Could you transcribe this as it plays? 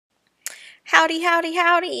Howdy, howdy,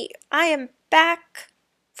 howdy. I am back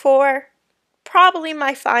for probably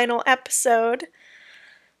my final episode.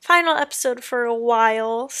 Final episode for a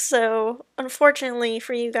while, so unfortunately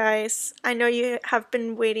for you guys, I know you have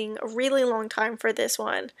been waiting a really long time for this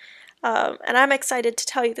one. And I'm excited to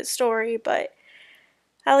tell you the story, but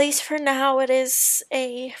at least for now it is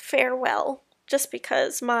a farewell, just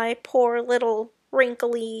because my poor little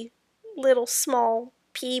wrinkly, little small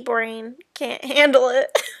pea brain can't handle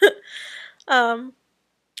it. um,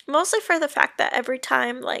 Mostly for the fact that every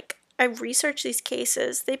time I research these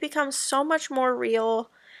cases, they become so much more real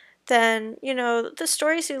than, the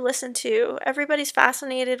stories you listen to. Everybody's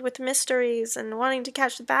fascinated with mysteries and wanting to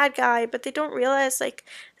catch the bad guy, but they don't realize that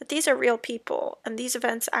these are real people and these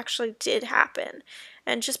events actually did happen.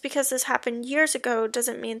 And just because this happened years ago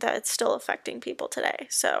doesn't mean that it's still affecting people today.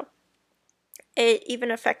 So it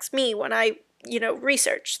even affects me when I,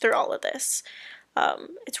 research through all of this.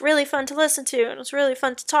 It's really fun to listen to and it's really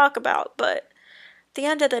fun to talk about, but at the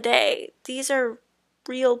end of the day, these are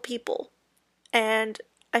real people. And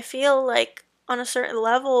I feel like on a certain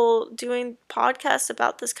level, doing podcasts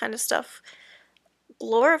about this kind of stuff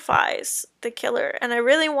glorifies the killer. And I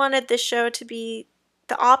really wanted this show to be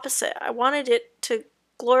the opposite. I wanted it to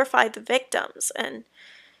glorify the victims and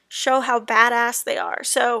show how badass they are.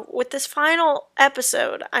 So with this final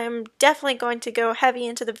episode, I'm definitely going to go heavy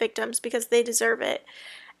into the victims because they deserve it.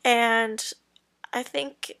 And I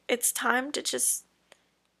think it's time to just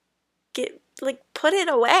put it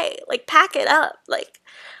away, pack it up.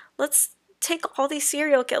 Let's take all these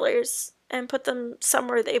serial killers and put them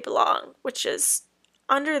somewhere they belong, which is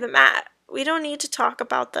under the mat. We don't need to talk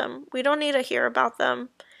about them. We don't need to hear about them.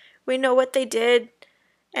 We know what they did,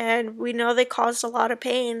 and we know they caused a lot of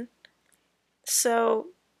pain. So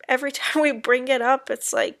every time we bring it up,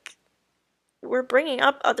 it's like we're bringing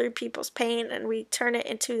up other people's pain and we turn it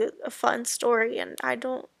into a fun story, and I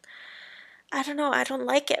don't know, I don't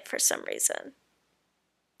like it for some reason.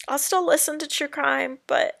 I'll still listen to true crime,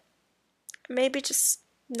 but maybe just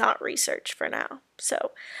not research for now.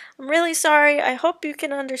 So I'm really sorry. I hope you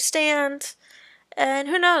can understand. And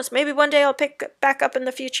who knows, maybe one day I'll pick back up in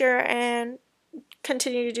the future and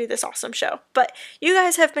continue to do this awesome show. But you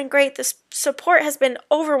guys have been great. This support has been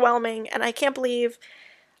overwhelming, and I can't believe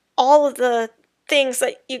all of the things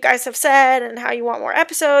that you guys have said and how you want more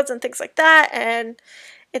episodes and things like that. And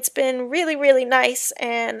it's been really, really nice,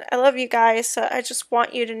 and I love you guys, so I just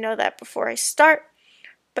want you to know that before I start.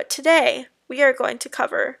 But today, we are going to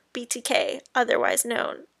cover BTK, otherwise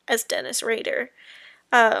known as Dennis Rader.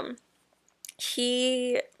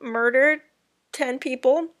 He murdered 10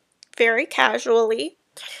 people very casually.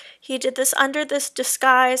 He did this under this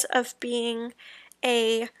disguise of being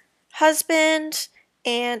a husband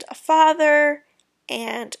and a father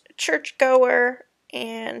and a churchgoer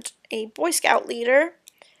and a Boy Scout leader.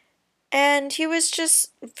 And he was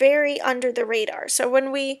just very under the radar. So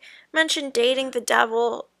when we mentioned dating the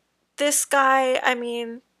devil, this guy,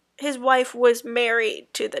 his wife was married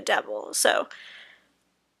to the devil. So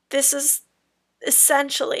this is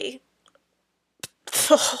essentially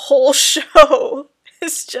the whole show.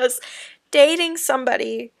 It's just dating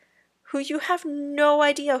somebody who you have no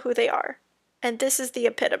idea who they are. And this is the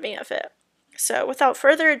epitome of it. So without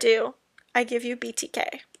further ado, I give you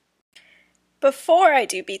BTK. Before I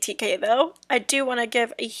do BTK though, I do want to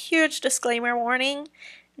give a huge disclaimer warning,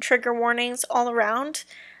 trigger warnings all around.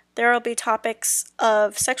 There will be topics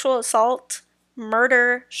of sexual assault,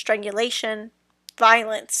 murder, strangulation,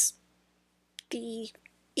 violence, the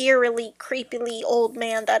eerily, creepily old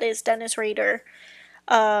man that is Dennis Rader,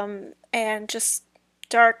 and just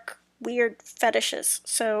dark, weird fetishes.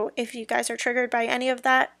 So if you guys are triggered by any of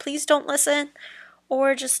that, please don't listen,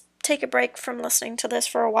 or just take a break from listening to this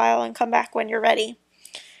for a while and come back when you're ready.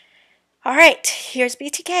 Alright, here's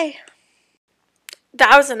BTK.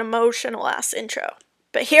 That was an emotional ass intro,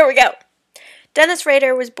 but here we go. Dennis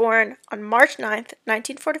Rader was born on March 9th,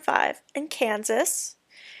 1945 in Kansas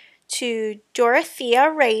to Dorothea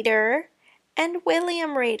Rader and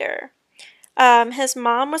William Rader. His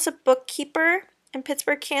mom was a bookkeeper in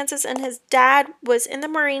Pittsburgh, Kansas, and his dad was in the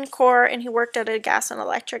Marine Corps and he worked at a gas and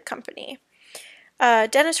electric company.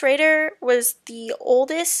 Dennis Rader was the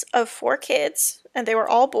oldest of 4 kids, and they were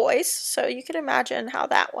all boys, so you can imagine how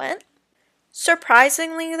that went.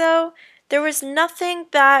 Surprisingly, though, there was nothing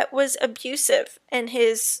that was abusive in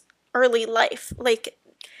his early life.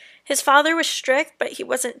 His father was strict, but he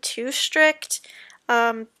wasn't too strict.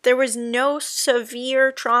 There was no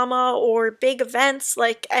severe trauma or big events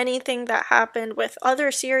like anything that happened with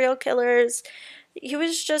other serial killers. He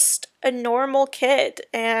was just a normal kid,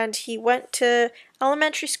 and he went to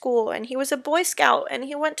elementary school, and he was a Boy Scout, and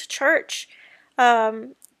he went to church.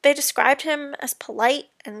 They described him as polite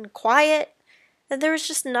and quiet, and there was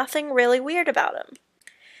just nothing really weird about him.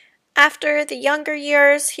 After the younger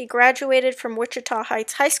years, he graduated from Wichita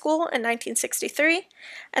Heights High School in 1963,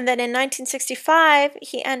 and then in 1965,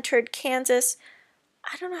 he entered Kansas.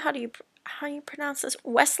 I don't know how you pronounce this.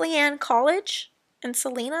 Wesleyan College in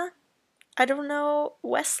Salina. I don't know.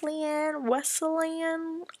 Wesleyan.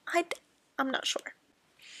 I'm not sure.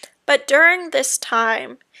 But during this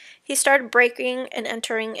time, he started breaking and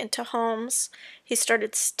entering into homes. He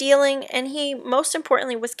started stealing, and he, most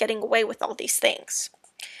importantly, was getting away with all these things.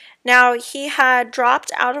 Now, he had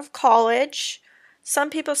dropped out of college.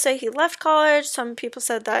 Some people say he left college. Some people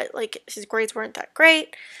said that like his grades weren't that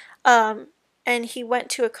great. And he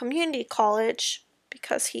went to a community college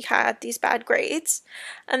because he had these bad grades.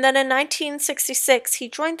 And then in 1966, he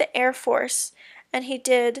joined the Air Force, and he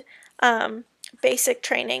did basic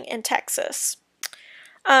training in Texas.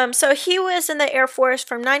 So he was in the Air Force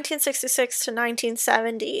from 1966 to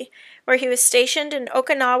 1970, where he was stationed in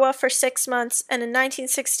Okinawa for 6 months, and in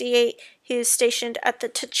 1968 he was stationed at the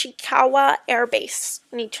Tachikawa Air Base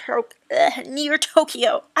near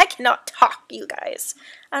Tokyo. I cannot talk, you guys.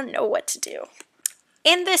 I don't know what to do.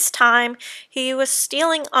 In this time, he was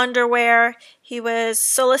stealing underwear, he was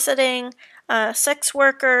soliciting sex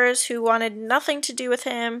workers who wanted nothing to do with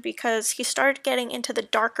him because he started getting into the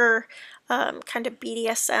darker kind of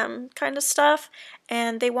BDSM kind of stuff,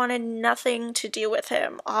 and they wanted nothing to do with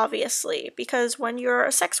him, obviously, because when you're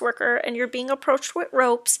a sex worker and you're being approached with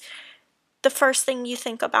ropes, the first thing you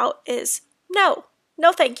think about is, no,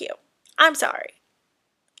 no thank you, I'm sorry.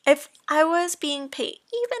 If I was being paid,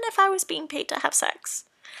 even if I was being paid to have sex,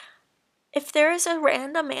 if there is a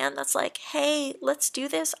random man that's like, hey, let's do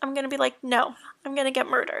this, I'm going to be like, no, I'm going to get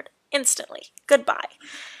murdered instantly. Goodbye.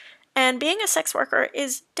 And being a sex worker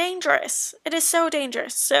is dangerous. It is so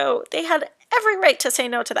dangerous. So they had every right to say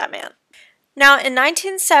no to that man. Now, in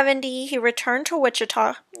 1970, he returned to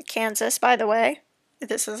Wichita, Kansas, by the way.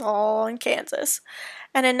 This is all in Kansas.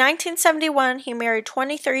 And in 1971, he married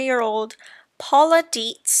 23-year-old Paula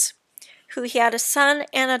Dietz, who he had a son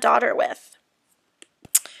and a daughter with.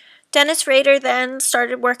 Dennis Rader then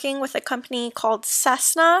started working with a company called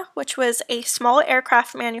Cessna, which was a small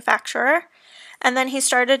aircraft manufacturer, and then he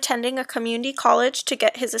started attending a community college to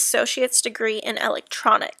get his associate's degree in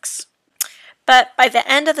electronics. But by the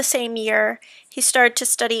end of the same year, he started to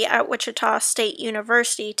study at Wichita State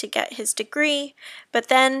University to get his degree, but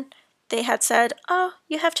then they had said, oh,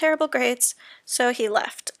 you have terrible grades, so he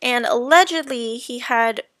left. And allegedly, he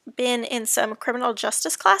had been in some criminal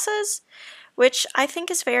justice classes, which I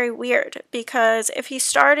think is very weird, because if he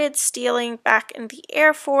started stealing back in the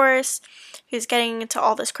Air Force, he was getting into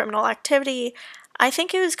all this criminal activity, I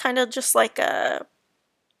think it was kind of just like a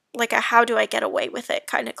how do I get away with it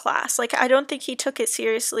kind of class. Like, I don't think he took it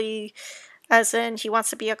seriously as in he wants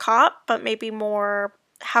to be a cop, but maybe more,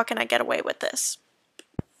 how can I get away with this?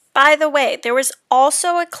 By the way, there was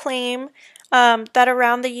also a claim that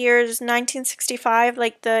around the years 1965,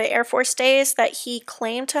 like the Air Force days, that he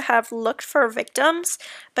claimed to have looked for victims,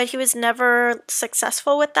 but he was never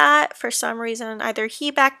successful with that. For some reason, either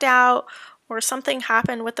he backed out or something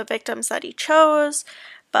happened with the victims that he chose,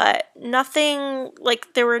 but nothing,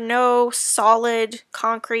 like there were no solid,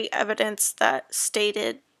 concrete evidence that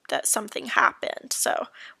stated that something happened, so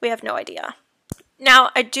we have no idea.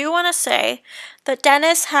 Now, I do want to say that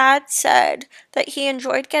Dennis had said that he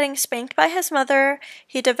enjoyed getting spanked by his mother,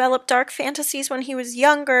 he developed dark fantasies when he was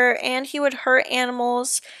younger, and he would hurt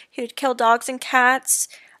animals. He would kill dogs and cats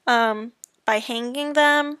by hanging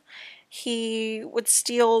them. He would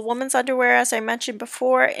steal women's underwear, as I mentioned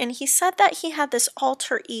before, and he said that he had this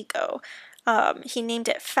alter ego. He named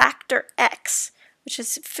it Factor X, which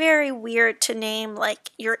is very weird to name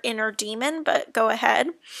like your inner demon, but go ahead.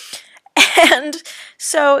 And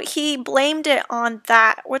so he blamed it on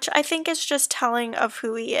that, which I think is just telling of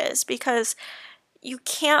who he is, because you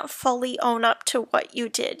can't fully own up to what you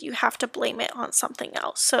did. You have to blame it on something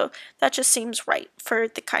else. So that just seems right for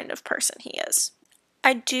the kind of person he is.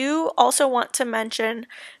 I do also want to mention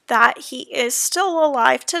that he is still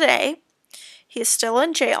alive today. He is still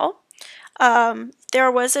in jail.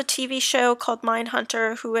 There was a TV show called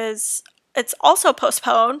Mindhunter it's also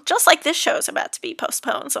postponed, just like this show is about to be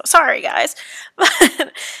postponed, so sorry guys, but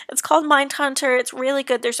it's called Mindhunter. It's really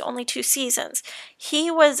good. There's only 2 seasons. He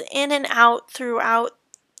was in and out throughout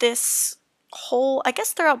this whole, I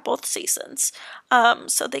guess throughout both seasons,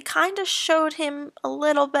 so they kind of showed him a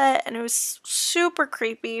little bit, and it was super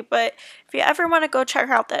creepy, but if you ever want to go check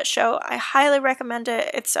out that show, I highly recommend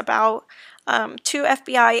it. It's about two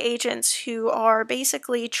FBI agents who are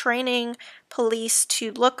basically training police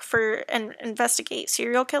to look for and investigate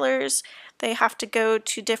serial killers. They have to go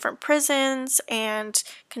to different prisons and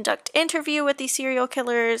conduct interview with these serial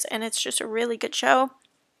killers, and it's just a really good show.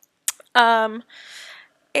 And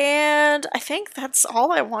I think that's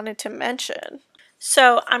all I wanted to mention.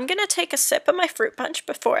 So I'm going to take a sip of my fruit punch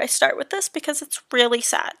before I start with this because it's really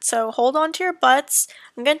sad. So hold on to your butts.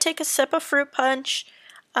 I'm going to take a sip of fruit punch.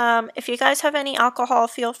 If you guys have any alcohol,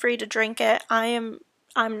 feel free to drink it. I'm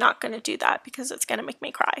not going to do that because it's going to make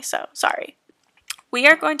me cry. So sorry. We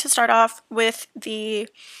are going to start off with the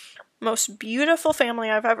most beautiful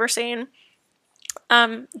family I've ever seen.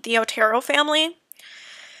 The Otero family.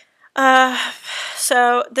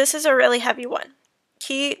 So this is a really heavy one.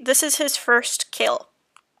 This is his first kill,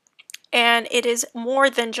 and it is more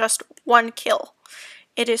than just one kill.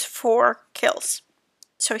 It is 4 kills.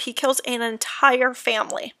 So he kills an entire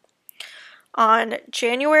family. On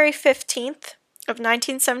January 15th of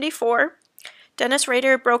 1974, Dennis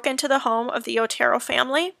Rader broke into the home of the Otero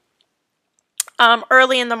family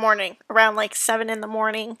early in the morning, around like 7 in the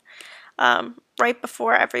morning, right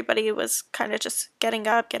before everybody was kind of just getting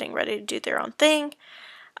up, getting ready to do their own thing.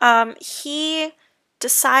 He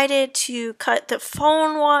decided to cut the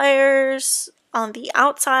phone wires on the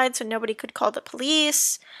outside so nobody could call the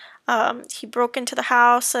police. He broke into the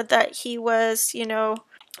house, said that he was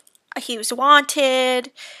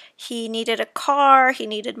wanted, he needed a car, he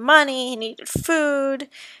needed money, he needed food.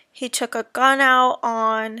 He took a gun out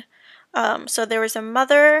on, so there was a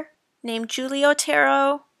mother named Julie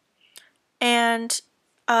Otero and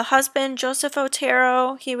a husband, Joseph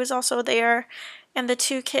Otero. He was also there, and the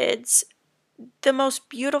 2 kids. The most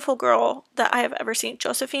beautiful girl that I have ever seen,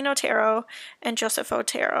 Josephine Otero, and Joseph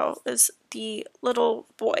Otero is the little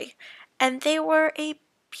boy. And they were a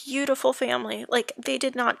beautiful family. Like, they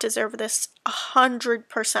did not deserve this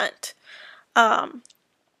 100%.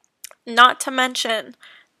 Not to mention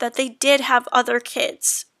that they did have other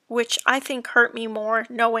kids, which I think hurt me more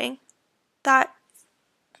knowing that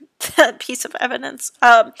piece of evidence.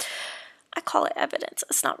 I call it evidence.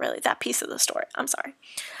 It's not really that piece of the story. I'm sorry.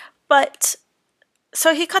 But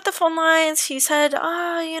so he cut the phone lines. He said,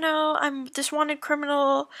 I'm this wanted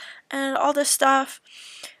criminal and all this stuff.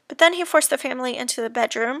 But then he forced the family into the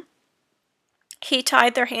bedroom. He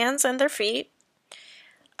tied their hands and their feet.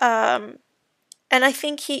 And I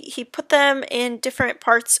think he put them in different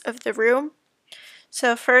parts of the room.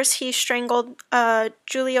 So first he strangled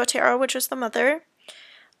Julie Otero, which was the mother,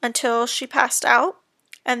 until she passed out.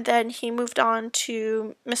 And then he moved on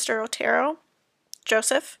to Mr. Otero,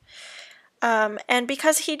 Joseph. And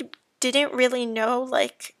because he didn't really know,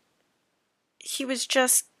 like, he was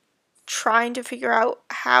just trying to figure out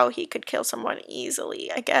how he could kill someone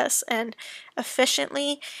easily, I guess, and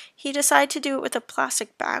efficiently, he decided to do it with a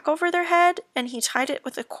plastic bag over their head, and he tied it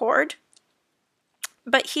with a cord.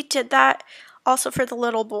 But he did that also for the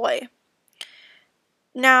little boy.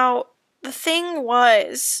 Now, the thing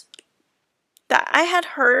was that I had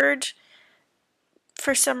heard,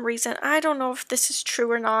 for some reason, I don't know if this is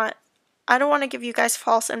true or not, I don't want to give you guys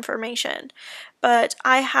false information, but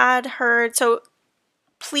I had heard, so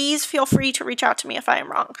please feel free to reach out to me if I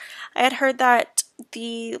am wrong. I had heard that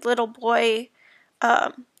the little boy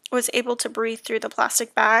was able to breathe through the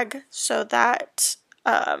plastic bag, so that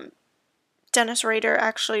Dennis Rader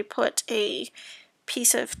actually put a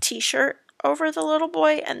piece of t-shirt over the little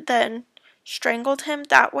boy and then strangled him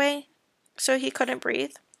that way so he couldn't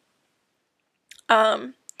breathe.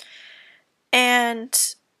 And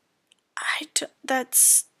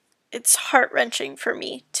it's heart-wrenching for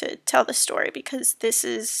me to tell the story because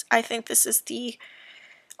I think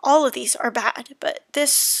all of these are bad, but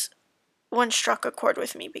this one struck a chord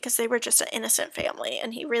with me because they were just an innocent family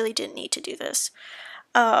and he really didn't need to do this.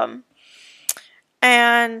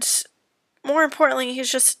 And more importantly,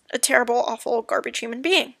 he's just a terrible, awful, garbage human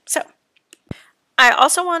being. So, I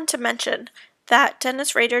also wanted to mention that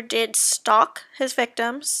Dennis Rader did stalk his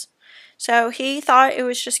victims. So he thought it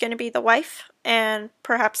was just going to be the wife and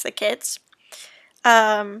perhaps the kids.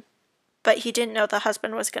 But he didn't know the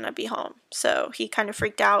husband was going to be home. So he kind of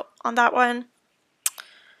freaked out on that one.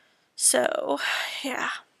 So, yeah.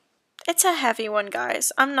 It's a heavy one,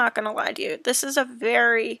 guys. I'm not going to lie to you. This is a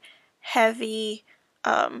very heavy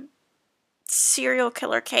serial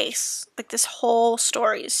killer case. Like, this whole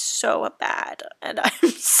story is so bad. And I'm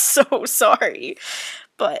so sorry.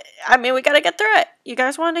 But, I mean, we gotta get through it. You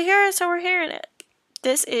guys wanted to hear it, so we're hearing it.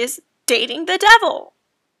 This is Dating the Devil.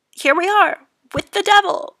 Here we are, with the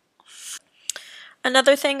devil.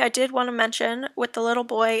 Another thing I did want to mention with the little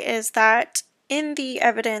boy is that in the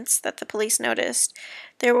evidence that the police noticed,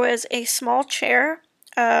 there was a small chair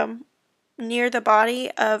near the body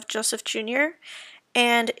of Joseph Jr.,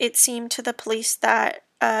 and it seemed to the police that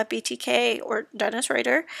BTK, or Dennis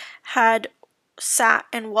Rader, had sat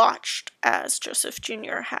and watched as Joseph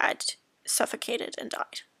Jr. had suffocated and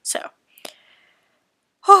died. So,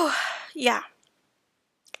 oh, yeah.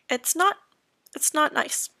 It's not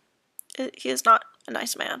nice. He is not a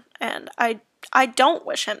nice man, and I don't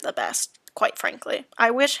wish him the best, quite frankly.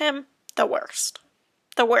 I wish him the worst.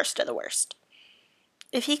 The worst of the worst.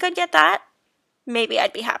 If he could get that, maybe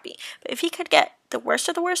I'd be happy. But if he could get the worst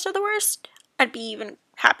of the worst of the worst, I'd be even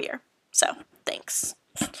happier. So, thanks.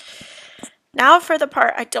 Now for the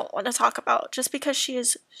part I don't want to talk about, just because she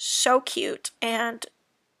is so cute, and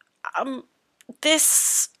I want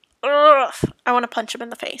to punch him in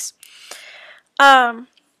the face.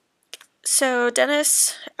 So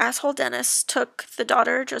Dennis, asshole Dennis, took the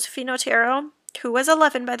daughter, Josephine Otero, who was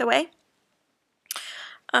 11, by the way,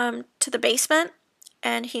 to the basement,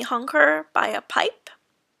 and he hung her by a pipe.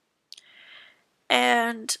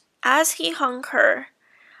 And as he hung her,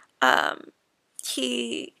 I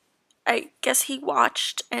guess he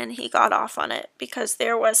watched and he got off on it because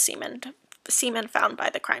there was semen found by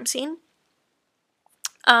the crime scene.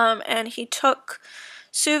 And he took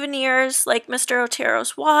souvenirs like Mr.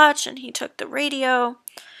 Otero's watch, and he took the radio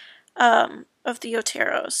of the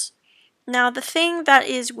Oteros. Now, the thing that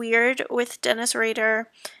is weird with Dennis Rader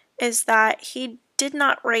is that he did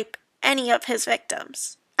not rape any of his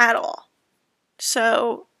victims at all.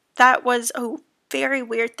 So that was a very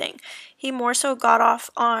weird thing. He more so got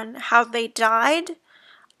off on how they died.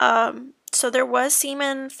 So there was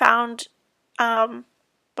semen found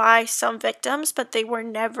by some victims, but he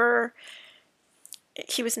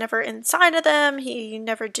was never inside of them. He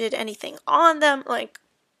never did anything on them. Like,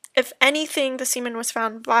 if anything, the semen was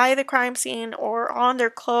found by the crime scene or on their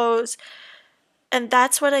clothes. And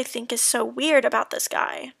that's what I think is so weird about this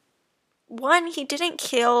guy. One, he didn't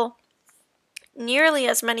kill nearly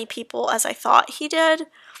as many people as I thought he did.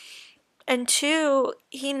 And two,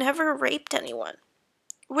 he never raped anyone.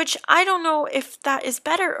 Which I don't know if that is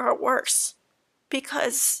better or worse.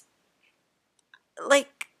 Because,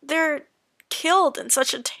 like, they're killed in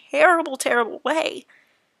such a terrible, terrible way.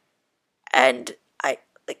 And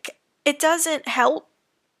it doesn't help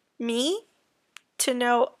me to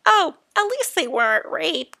know, oh, at least they weren't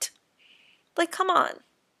raped. Like, come on.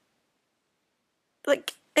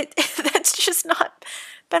 Like, that's just not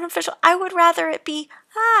beneficial. I would rather it be,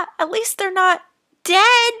 at least they're not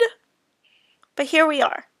dead. But here we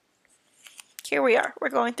are. Here we are. We're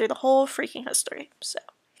going through the whole freaking history. So,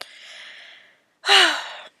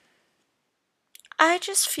 I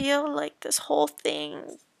just feel like this whole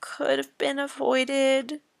thing could have been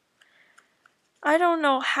avoided. I don't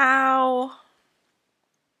know how.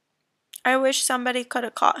 I wish somebody could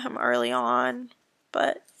have caught him early on,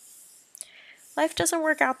 but life doesn't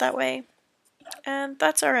work out that way. And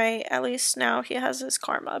that's alright. At least now he has his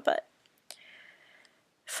karma, but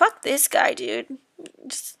fuck this guy, dude.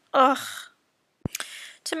 Just, ugh.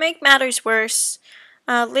 To make matters worse,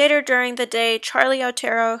 later during the day, Charlie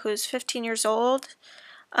Otero, who's 15 years old,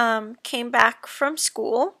 came back from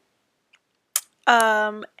school.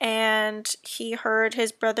 And he heard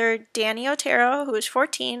his brother Danny Otero, who was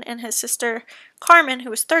 14, and his sister Carmen, who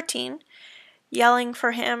was 13, yelling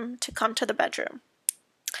for him to come to the bedroom.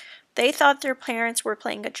 They thought their parents were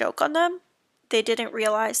playing a joke on them. They didn't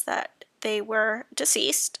realize that they were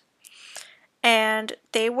deceased. And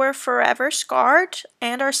they were forever scarred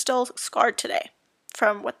and are still scarred today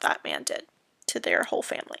from what that man did to their whole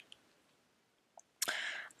family.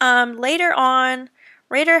 Later on,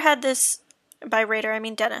 Rader had this... By Rader, I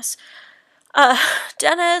mean Dennis.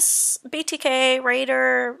 Dennis, BTK,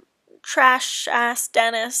 Rader, trash-ass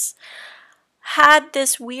Dennis, had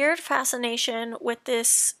this weird fascination with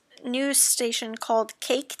this news station called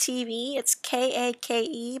Cake TV. It's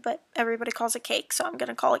K-A-K-E, but everybody calls it Cake, so I'm going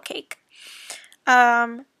to call it Cake.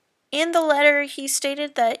 In the letter, he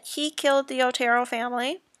stated that he killed the Otero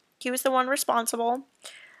family. He was the one responsible.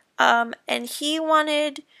 And he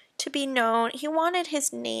wanted to be known. He wanted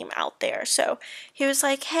his name out there. So he was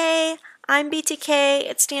like, hey, I'm BTK.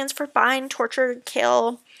 It stands for bind, torture,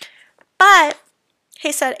 kill. But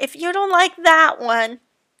he said, if you don't like that one,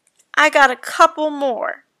 I got a couple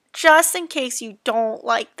more, just in case you don't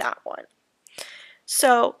like that one.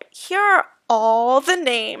 So here are all the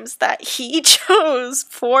names that he chose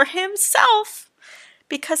for himself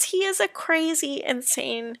because he is a crazy,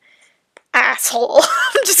 insane asshole.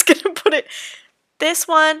 I'm just going to put it. This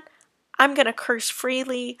one, I'm going to curse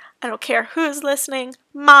freely. I don't care who's listening.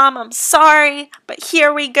 Mom, I'm sorry, but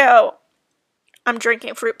here we go. I'm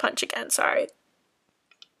drinking fruit punch again, sorry.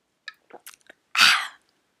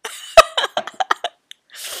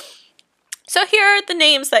 So here are the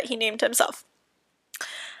names that he named himself.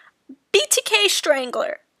 BTK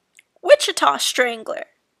Strangler, Wichita Strangler,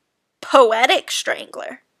 Poetic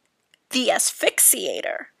Strangler, the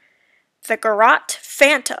Asphyxiator, the Garrote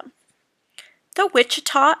Phantom, the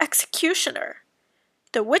Wichita Executioner,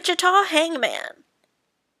 the Wichita Hangman,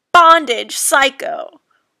 Bondage Psycho,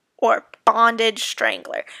 or Bondage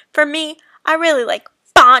Strangler. For me, I really like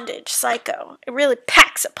Bondage Psycho. It really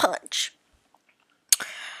packs a punch.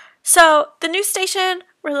 So the news station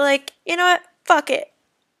were like, you know what? Fuck it.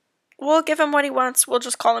 We'll give him what he wants. We'll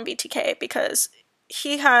just call him BTK because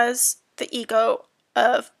he has the ego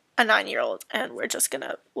of a 9-year-old and we're just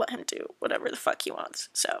gonna let him do whatever the fuck he wants.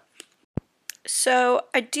 So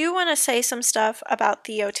I do want to say some stuff about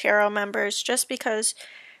the Otero members just because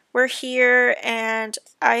we're here and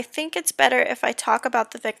I think it's better if I talk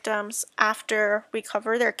about the victims after we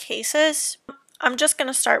cover their cases. I'm just going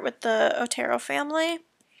to start with the Otero family.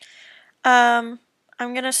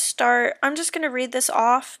 I'm just going to read this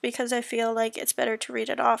off because I feel like it's better to read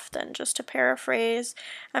it off than just to paraphrase.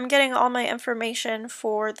 I'm getting all my information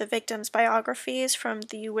for the victims' biographies from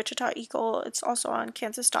the Wichita Eagle. It's also on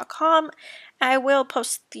Kansas.com. I will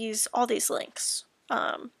post all these links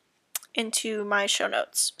into my show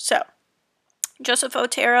notes. So, Joseph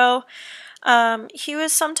Otero, he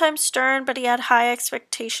was sometimes stern, but he had high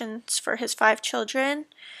expectations for his 5 children.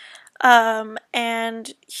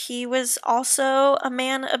 And he was also a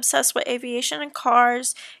man obsessed with aviation and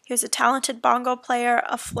cars. He was a talented bongo player,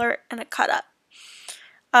 a flirt, and a cut-up.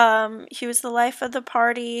 He was the life of the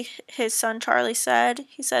party, his son Charlie said.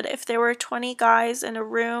 He said if there were 20 guys in a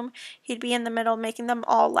room, he'd be in the middle making them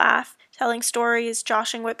all laugh, telling stories,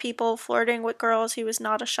 joshing with people, flirting with girls. He was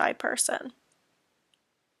not a shy person.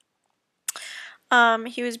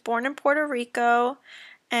 He was born in Puerto Rico,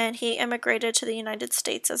 and he immigrated to the United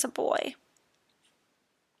States as a boy.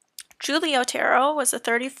 Julie Otero was a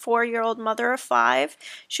 34-year-old mother of 5.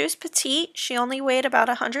 She was petite. She only weighed about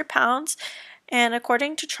 100 pounds. And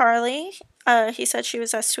according to Charlie, he said she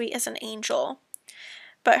was as sweet as an angel.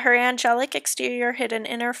 But her angelic exterior hid an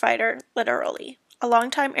inner fighter, literally. A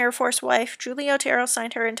longtime Air Force wife, Julie Otero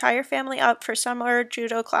signed her entire family up for summer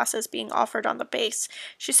judo classes being offered on the base.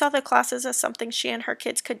 She saw the classes as something she and her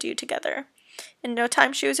kids could do together. In no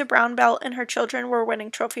time, she was a brown belt, and her children were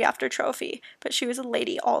winning trophy after trophy, but she was a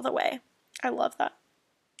lady all the way. I love that.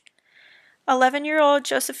 11-year-old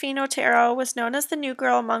Josephine Otero was known as the new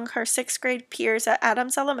girl among her 6th grade peers at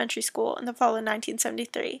Adams Elementary School in the fall of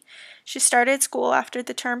 1973. She started school after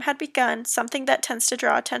the term had begun, something that tends to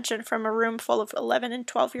draw attention from a room full of 11 and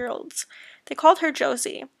 12-year-olds. They called her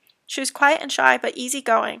Josie. She was quiet and shy, but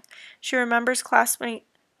easygoing. She remembers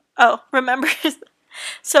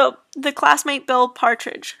So the classmate Bill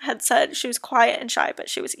Partridge had said she was quiet and shy, but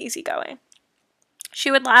she was easygoing. She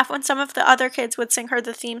would laugh when some of the other kids would sing her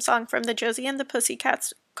the theme song from the Josie and the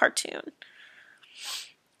Pussycats cartoon,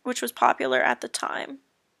 which was popular at the time.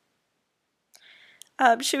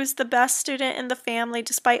 She was the best student in the family.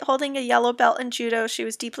 Despite holding a yellow belt in judo, she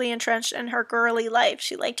was deeply entrenched in her girly life.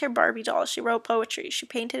 She liked her Barbie dolls. She wrote poetry. She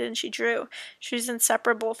painted and she drew. She was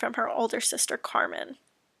inseparable from her older sister, Carmen.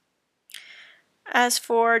 As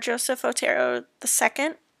for Joseph Otero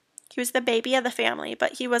II, he was the baby of the family,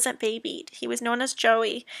 but he wasn't babied. He was known as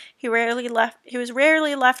Joey. He was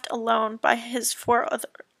rarely left alone by his 4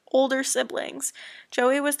 older siblings.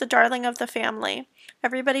 Joey was the darling of the family.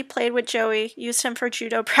 Everybody played with Joey, used him for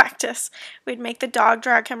judo practice. We'd make the dog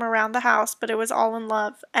drag him around the house, but it was all in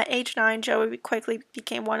love. At age 9, Joey quickly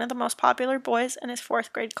became one of the most popular boys in his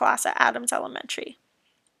 4th grade class at Adams Elementary.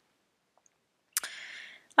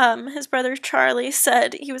 His brother Charlie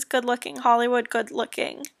said he was good-looking, Hollywood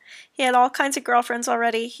good-looking. He had all kinds of girlfriends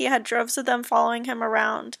already. He had droves of them following him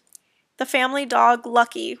around. The family dog,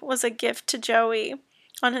 Lucky, was a gift to Joey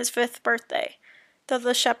on his 5th birthday. Though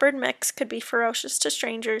the shepherd mix could be ferocious to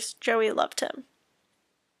strangers, Joey loved him.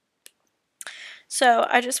 So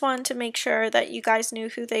I just wanted to make sure that you guys knew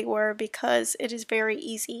who they were because it is very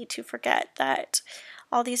easy to forget that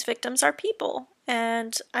all these victims are people.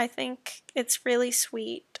 And I think it's really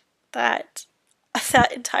sweet that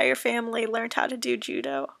that entire family learned how to do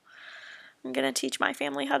judo. I'm going to teach my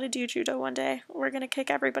family how to do judo one day. We're going to kick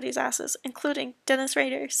everybody's asses, including Dennis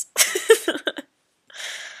Rader's.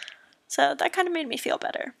 So that kind of made me feel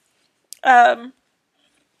better. So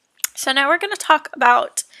now we're going to talk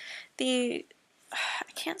about the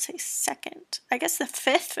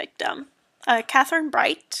 5th victim, Catherine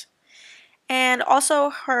Bright, and also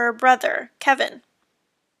her brother, Kevin.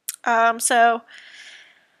 So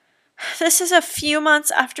This is a few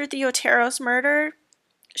months after the Otero's murder.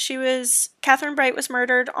 Catherine Bright was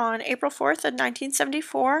murdered on April 4th of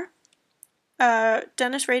 1974.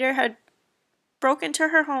 Dennis Rader had broke into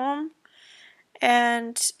her home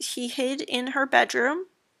and he hid in her bedroom.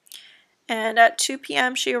 And at 2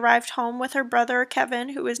 p.m. she arrived home with her brother Kevin,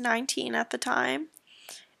 who was 19 at the time.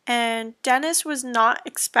 And Dennis was not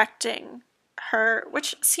expecting her,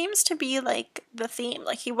 which seems to be like the theme.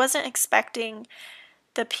 Like, he wasn't expecting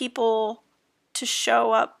the people to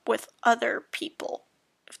show up with other people,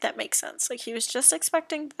 if that makes sense. Like, he was just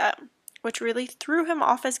expecting them, which really threw him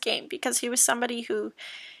off his game, because he was somebody who,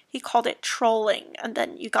 he called it trolling, and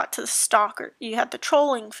then you got to the stalker. You had the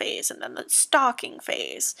trolling phase and then the stalking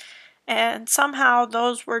phase, and somehow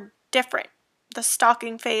those were different. The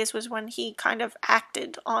stalking phase was when he kind of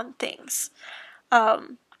acted on things,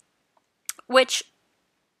 which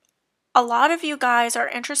a lot of you guys are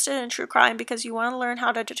interested in true crime because you want to learn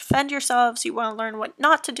how to defend yourselves, you want to learn what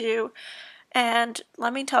not to do, and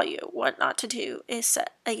let me tell you, what not to do is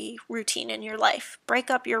set a routine in your life. Break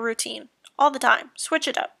up your routine all the time. Switch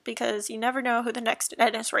it up, because you never know who the next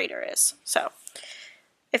Dennis Rader is. So,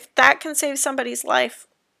 if that can save somebody's life,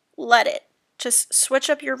 let it. Just switch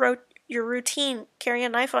up your routine. Carry a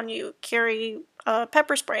knife on you. Carry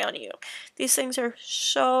pepper spray on you. These things are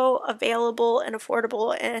so available and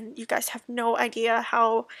affordable, and you guys have no idea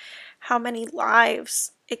how many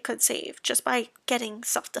lives it could save just by getting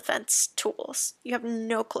self-defense tools. You have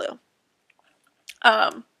no clue.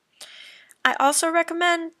 I also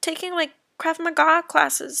recommend taking like Krav Maga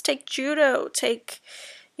classes, take judo, take,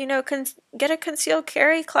 get a concealed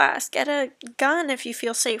carry class, get a gun if you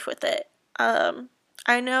feel safe with it.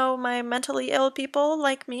 I know my mentally ill people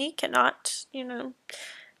like me cannot,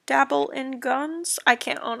 dabble in guns. I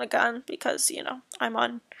can't own a gun because, I'm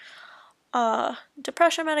on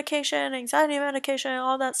depression medication, anxiety medication,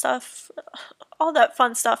 all that stuff, all that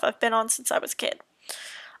fun stuff I've been on since I was a kid.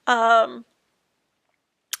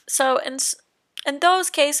 So in those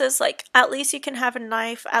cases, like, at least you can have a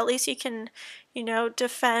knife, at least you can,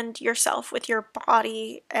 defend yourself with your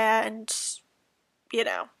body, and,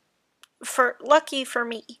 lucky for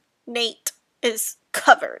me, Nate is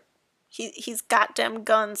covered. He's got them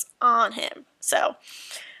guns on him, so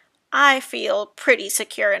I feel pretty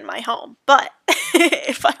secure in my home. But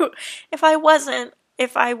if I wasn't,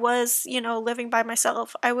 if I was, living by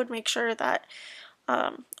myself, I would make sure that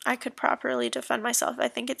I could properly defend myself. I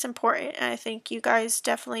think it's important, and I think you guys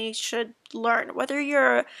definitely should learn. Whether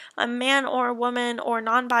you're a man or a woman or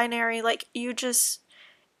non-binary,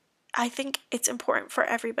 I think it's important for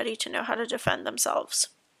everybody to know how to defend themselves,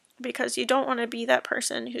 because you don't want to be that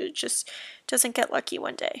person who just doesn't get lucky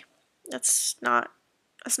one day. That's not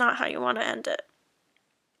how you want to end it.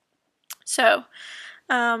 So,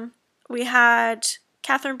 we had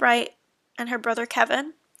Catherine Bright and her brother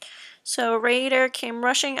Kevin. So Rader came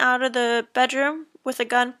rushing out of the bedroom with a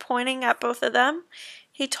gun pointing at both of them.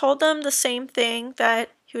 He told them the same thing, that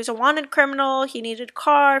he was a wanted criminal, he needed a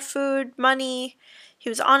car, food, money, he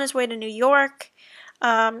was on his way to New York.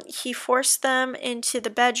 He forced them into the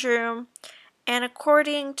bedroom, and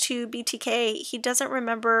according to BTK, he doesn't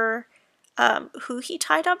remember who he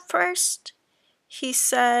tied up first. He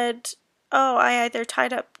said, oh, I either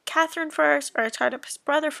tied up Catherine first or I tied up his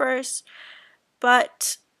brother first,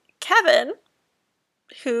 but Kevin,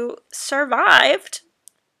 who survived,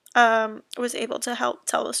 was able to help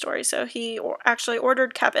tell the story. So he actually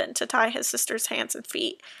ordered Kevin to tie his sister's hands and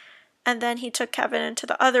feet, and then he took Kevin into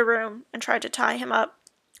the other room and tried to tie him up,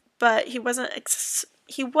 but he wasn't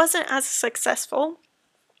as successful,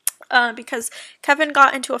 because Kevin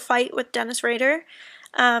got into a fight with Dennis Rader.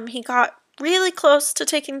 He got really close to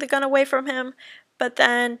taking the gun away from him, but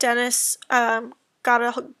then Dennis got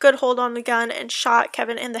a good hold on the gun and shot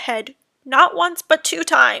Kevin in the head, not once but 2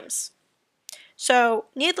 times. So,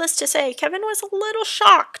 needless to say, Kevin was a little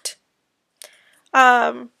shocked.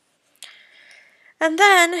 And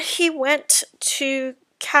then he went to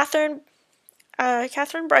Catherine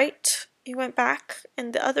Bright. He went back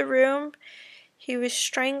in the other room. He was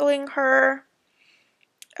strangling her,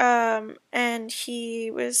 and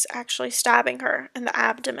he was actually stabbing her in the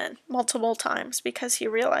abdomen multiple times, because he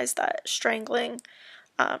realized that strangling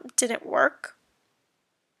didn't work.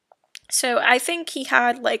 So I think he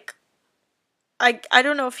had, like, I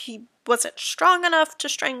don't know if he wasn't strong enough to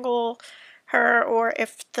strangle her, or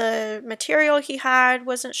if the material he had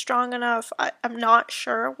wasn't strong enough. I'm not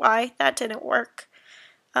sure why that didn't work,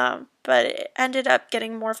 but it ended up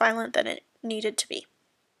getting more violent than it needed to be.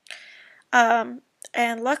 And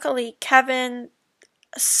luckily, Kevin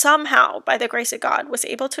somehow, by the grace of God, was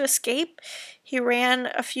able to escape. He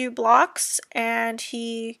ran a few blocks, and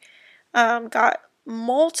he got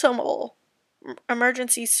multiple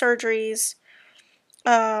emergency surgeries,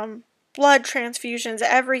 blood transfusions,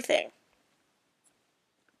 everything.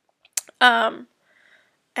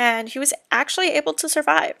 And he was actually able to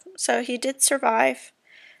survive. So he did survive,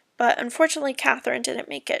 but unfortunately Catherine didn't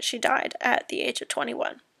make it. She died at the age of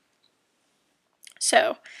 21.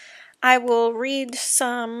 So I will read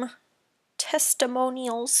some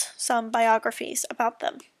testimonials, some biographies about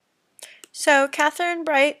them. So Catherine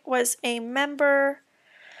Bright was a member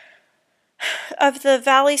of the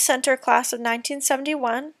Valley Center class of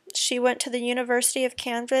 1971. She went to the University of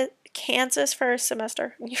Kansas for a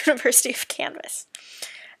semester. University of Kansas.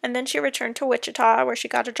 And then she returned to Wichita, where she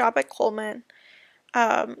got a job at Coleman.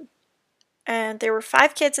 And there were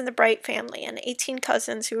 5 kids in the Bright family and 18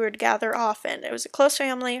 cousins who would gather often. It was a close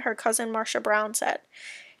family, her cousin Marcia Brown said.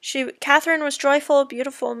 Catherine was joyful,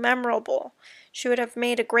 beautiful, memorable. She would have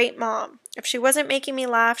made a great mom. If she wasn't making me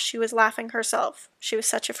laugh, she was laughing herself. She was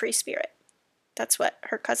such a free spirit. That's what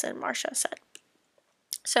her cousin Marcia said.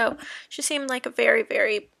 So she seemed like a very,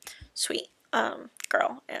 very sweet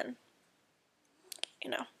girl, and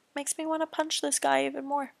makes me want to punch this guy even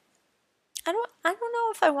more. I don't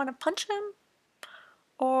know if I want to punch him,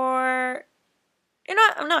 or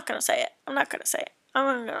I'm not gonna say it. I'm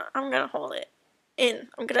gonna hold it in.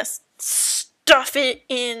 I'm gonna stuff it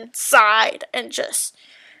inside and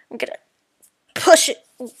I'm gonna push it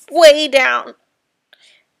way down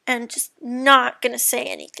and just not gonna say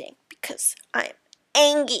anything because I'm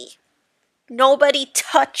angry. Nobody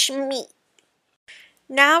touch me.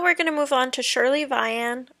 Now we're gonna move on to Shirley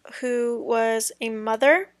Vian, who was a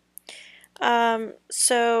mother.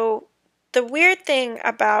 So the weird thing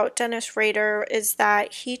about Dennis Rader is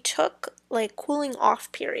that he took like cooling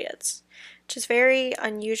off periods, which is very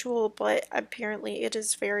unusual, but apparently it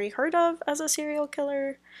is very heard of as a serial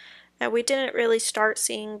killer. And we didn't really start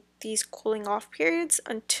seeing these cooling off periods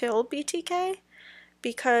until BTK,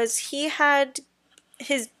 because he had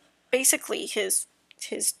his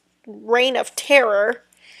reign of terror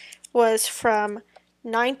was from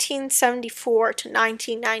 1974 to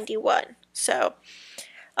 1991. So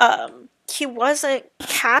he wasn't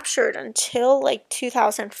captured until like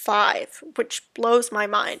 2005, which blows my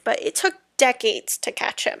mind, but it took decades to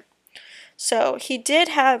catch him. So he did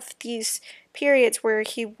have these periods where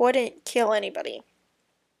he wouldn't kill anybody.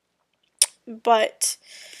 But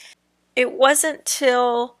it wasn't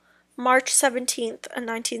till March 17th of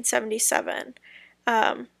 1977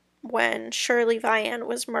 when Shirley Vian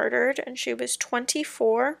was murdered, and she was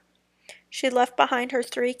 24. She left behind her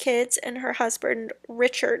 3 kids and her husband,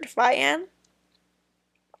 Richard Vian.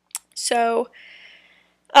 So,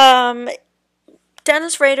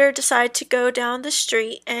 Dennis Rader decided to go down the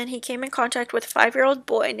street, and he came in contact with a 5-year-old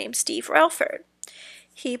boy named Steve Relford.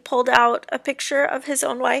 He pulled out a picture of his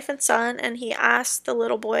own wife and son, and he asked the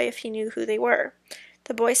little boy if he knew who they were.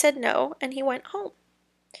 The boy said no, and he went home.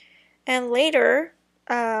 And later,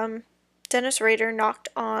 Dennis Rader knocked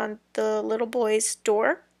on the little boy's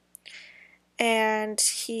door, and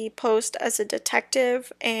he posed as a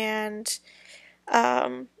detective and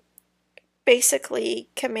basically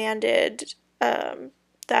commanded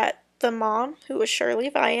that the mom, who was Shirley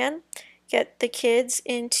Vian, get the kids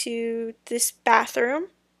into this bathroom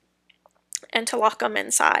and to lock them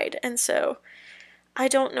inside. And so I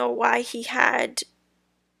don't know why he had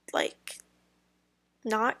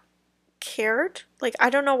not cared. I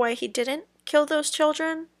don't know why he didn't kill those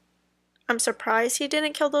children. I'm surprised he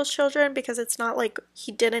didn't kill those children, because it's not like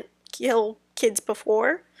he didn't kill kids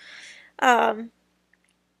before.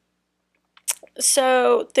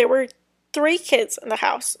 So there were 3 kids in the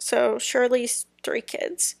house. So Shirley's 3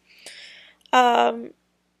 kids. And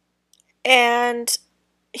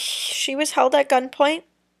she was held at gunpoint.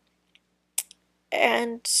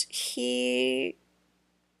 And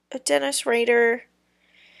Dennis Rader,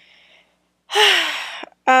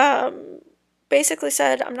 basically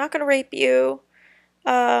said, "I'm not going to rape you."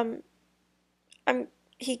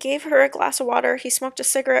 He gave her a glass of water. He smoked a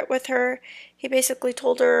cigarette with her. He basically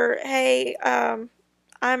told her, "Hey, I'm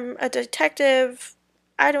a detective."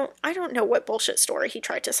 I don't know what bullshit story he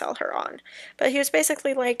tried to sell her on, but he was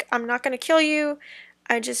basically like, "I'm not going to kill you.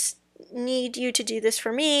 I just need you to do this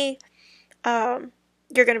for me. You're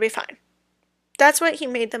going to be fine." That's what he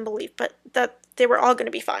made them believe, but that they were all going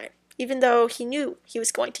to be fine, even though he knew he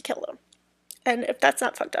was going to kill them. And if that's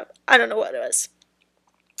not fucked up, I don't know what it was.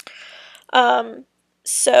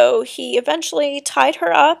 So he eventually tied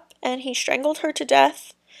her up and he strangled her to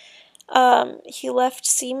death. He left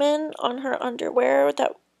semen on her underwear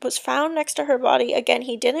that was found next to her body. Again,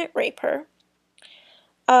 he didn't rape her.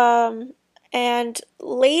 And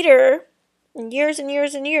later, years and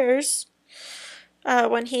years and years,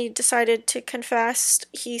 when he decided to confess,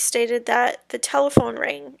 he stated that the telephone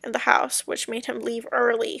rang in the house, which made him leave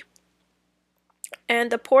early.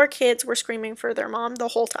 And the poor kids were screaming for their mom the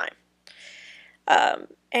whole time.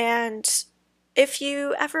 And if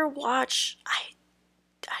you ever watch,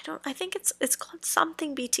 I think it's called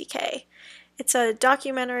something BTK. It's a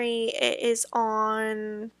documentary. It is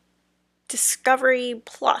on Discovery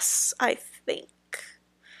Plus, I think.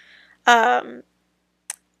 Um,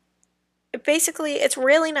 Basically, it's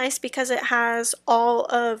really nice because it has all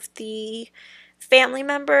of the family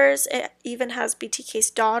members. It even has BTK's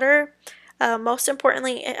daughter. Most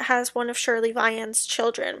importantly, it has one of Shirley Vian's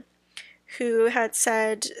children, who had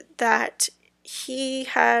said that he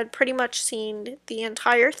had pretty much seen the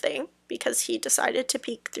entire thing because he decided to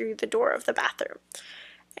peek through the door of the bathroom.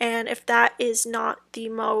 And if that is not the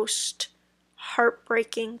most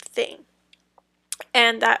heartbreaking thing.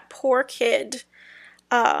 And that poor kid,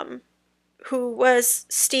 um, who was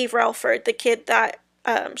Steve Relford, the kid that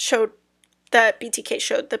showed that BTK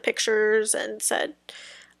showed the pictures and said,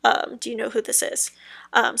 do you know who this is?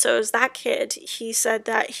 So it was that kid. He said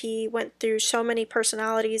that he went through so many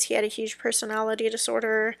personalities. He had a huge personality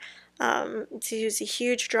disorder. He was a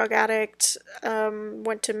huge drug addict.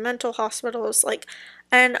 Went to mental hospitals.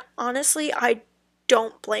 And honestly, I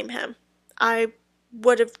don't blame him. I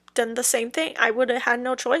would have done the same thing. I would have had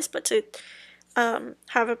no choice but to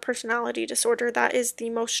have a personality disorder. That is the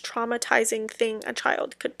most traumatizing thing a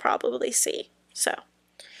child could probably see. So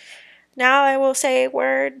now I will say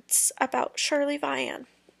words about Shirley Vian.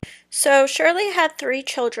 So Shirley had 3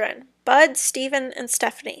 children, Bud, Stephen, and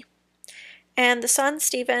Stephanie. And the son,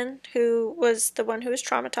 Stephen, who was the one who was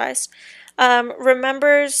traumatized,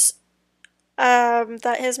 remembers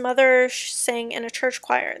that his mother sang in a church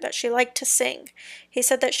choir, that she liked to sing. He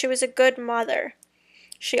said that she was a good mother.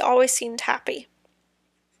 She always seemed happy.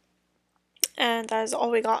 And that is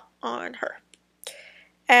all we got on her.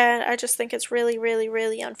 And I just think it's really, really,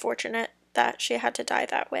 really unfortunate that she had to die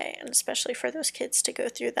that way, and especially for those kids to go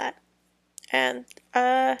through that. And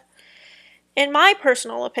in my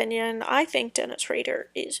personal opinion, I think Dennis Rader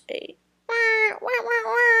is a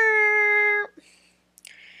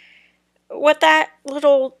what that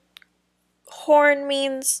little horn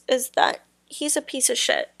means is that he's a piece of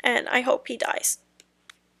shit, and I hope he dies.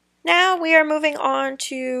 Now we are moving on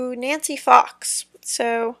to Nancy Fox.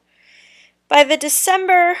 So by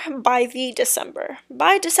December of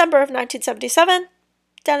 1977,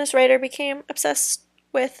 Dennis Rader became obsessed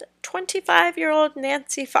with 25-year-old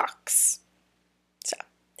Nancy Fox. So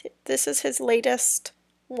this is his latest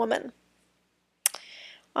woman.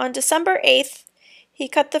 On December 8th, he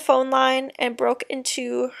cut the phone line and broke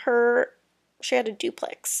into her. She had a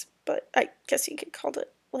duplex, but I guess you could call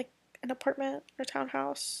it like an apartment or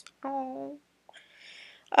townhouse. Oh.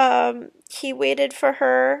 He waited for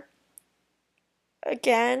her.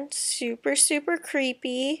 Again, super, super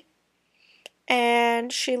creepy.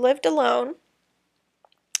 And she lived alone.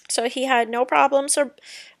 So he had no problems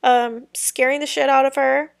scaring the shit out of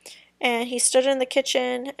her. And he stood in the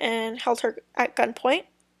kitchen and held her at gunpoint.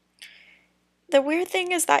 The weird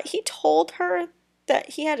thing is that he told her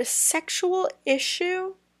that he had a sexual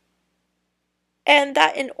issue, and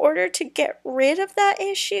that in order to get rid of that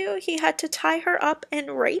issue, he had to tie her up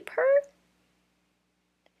and rape her.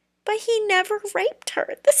 But he never raped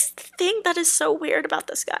her. This is the thing that is so weird about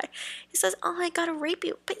this guy. He says, oh, I gotta rape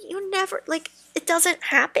you. But you never, it doesn't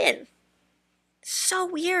happen. So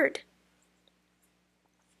weird.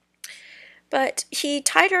 But he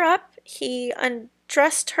tied her up. He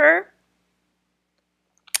undressed her.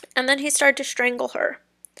 And then he started to strangle her.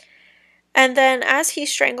 And then as he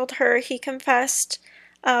strangled her, he confessed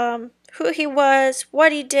who he was,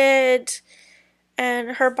 what he did,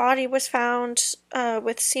 and her body was found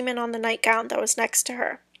with semen on the nightgown that was next to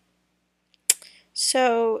her.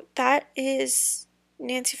 So that is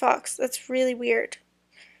Nancy Fox. That's really weird.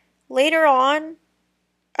 Later on,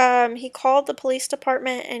 he called the police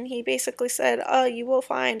department and he basically said, oh, you will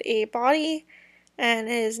find a body and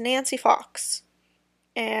it is Nancy Fox.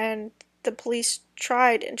 And the police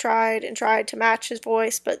tried and tried and tried to match his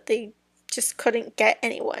voice, but they just couldn't get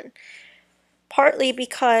anyone. Partly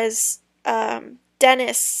because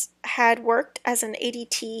Dennis had worked as an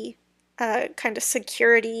ADT kind of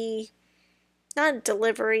security, not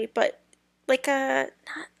delivery, but like a,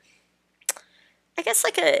 I guess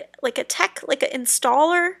like a tech, like an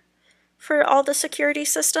installer for all the security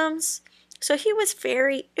systems. So he was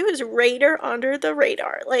it was Rader under the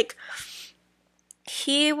radar.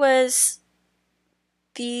 He was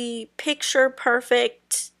the picture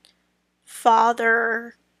perfect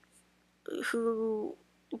father who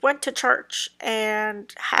went to church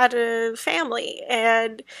and had a family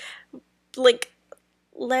and like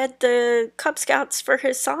led the Cub Scouts for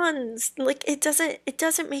his sons. Like it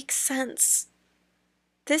doesn't make sense.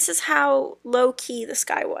 This is how low key this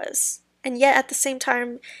guy was. And yet at the same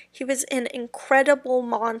time he was an incredible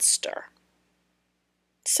monster.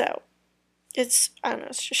 So, I don't know,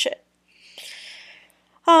 it's just shit.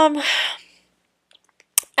 Um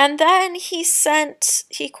and then he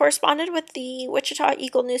corresponded with the Wichita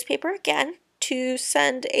Eagle newspaper again to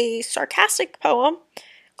send a sarcastic poem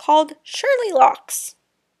called Shirley Locks.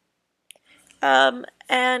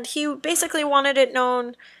 And he basically wanted it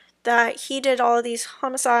known that he did all of these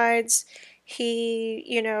homicides. He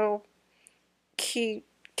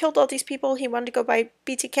killed all these people. He wanted to go by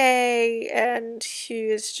BTK, and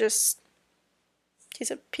he's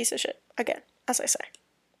a piece of shit. Again, as I say.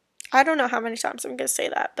 I don't know how many times I'm going to say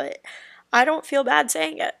that, but I don't feel bad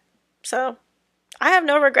saying it. So, I have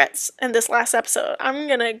no regrets in this last episode. I'm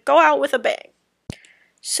going to go out with a bang.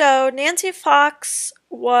 So, Nancy Fox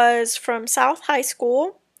was from South High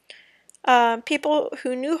School. People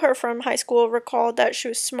who knew her from high school recalled that she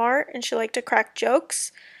was smart and she liked to crack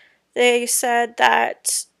jokes. They said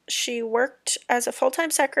that she worked as a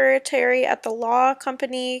full-time secretary at the law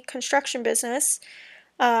company construction business,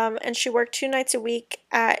 and she worked 2 nights a week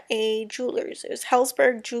at a jeweler's. It was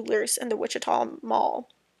Hellsberg Jewelers in the Wichita Mall.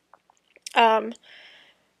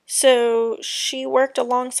 So she worked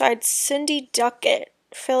alongside Cindy Duckett,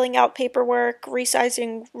 filling out paperwork,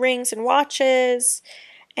 resizing rings and watches.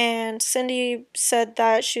 And Cindy said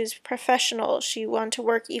that she was professional. She wanted to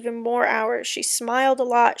work even more hours. She smiled a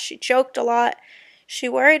lot. She joked a lot. She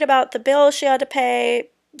worried about the bills she had to pay.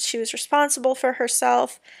 She was responsible for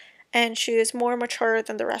herself. And she was more mature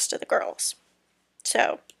than the rest of the girls.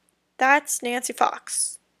 So, that's Nancy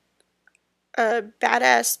Fox. A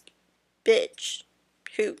badass bitch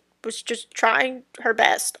who was just trying her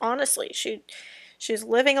best, honestly. She was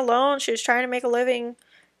living alone. She was trying to make a living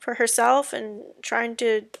for herself and trying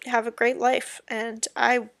to have a great life. And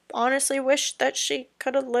I honestly wish that she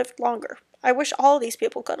could have lived longer. I wish all these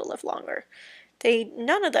people could have lived longer.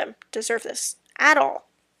 None of them deserve this at all.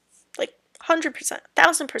 Like 100%,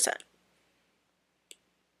 1000%.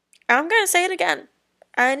 I'm going to say it again.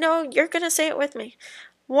 I know you're going to say it with me.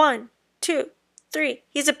 1, 2, 3.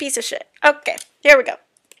 He's a piece of shit. Okay, here we go.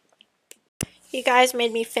 You guys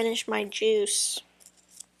made me finish my juice.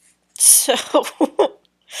 So,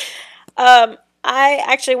 I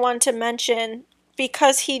actually want to mention,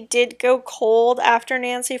 because he did go cold after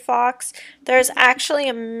Nancy Fox, there's actually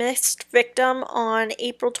a missed victim on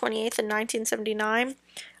April 28th in 1979,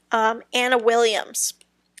 Anna Williams.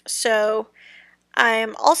 So,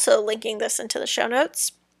 I'm also linking this into the show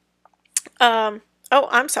notes. I'm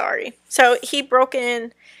sorry. So, he broke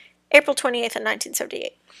in April 28th in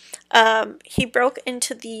 1978. He broke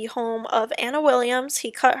into the home of Anna Williams.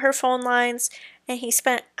 He cut her phone lines, and he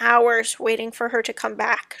spent hours waiting for her to come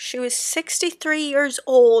back. She was 63 years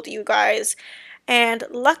old, you guys, and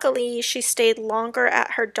luckily she stayed longer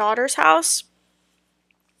at her daughter's house.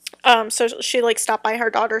 So she stopped by her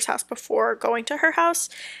daughter's house before going to her house,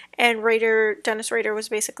 and Dennis Rader was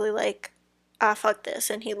basically like, fuck this,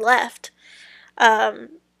 and he left.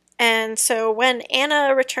 And so when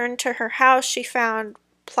Anna returned to her house, she found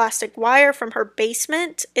plastic wire from her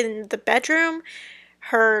basement in the bedroom.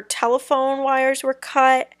 Her telephone wires were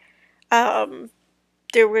cut.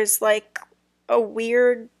 There was a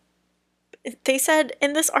weird, they said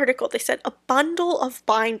in this article, they said a bundle of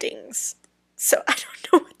bindings. So I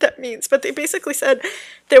don't know what that means, but they basically said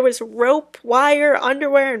there was rope, wire,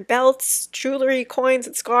 underwear, and belts, jewelry, coins,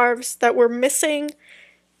 and scarves that were missing.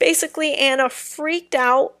 Basically, Anna freaked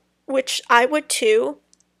out, which I would too,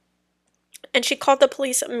 and she called the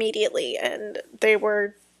police immediately, and they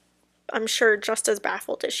were, I'm sure, just as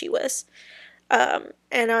baffled as she was.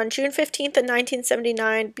 And on June 15th of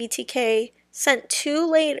 1979, BTK sent two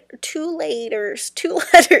letters to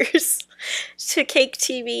Cake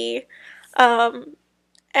TV,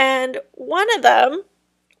 and one of them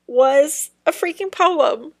was a freaking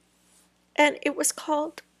poem, and it was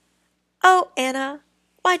called, "Oh, Anna,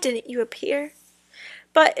 why didn't you appear?"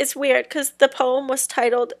 But it's weird, because the poem was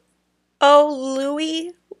titled, "Oh,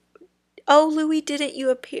 Louis, didn't you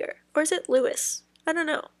appear?" Or is it Louis? I don't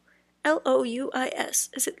know. Louis.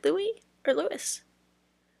 Is it Louis or Louis?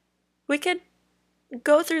 We could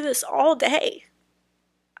go through this all day.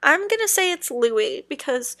 I'm gonna say it's Louis,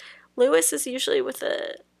 because Louis is usually with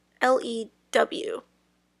a Lew.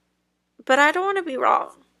 But I don't want to be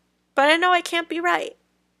wrong. But I know I can't be right.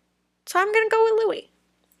 So I'm gonna go with Louis.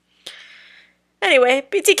 Anyway,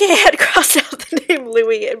 BTK had crossed out the name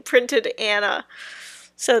Louis and printed Anna.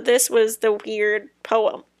 So this was the weird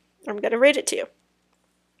poem. I'm going to read it to you.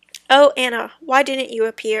 Oh, Anna, why didn't you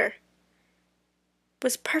appear?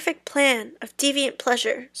 Was perfect plan of deviant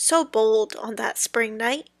pleasure so bold on that spring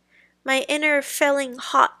night, my inner felling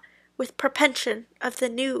hot with propension of the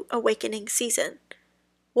new awakening season.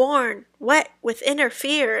 Worn, wet with inner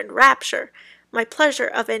fear and rapture, my pleasure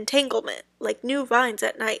of entanglement, like new vines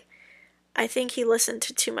at night. I think he listened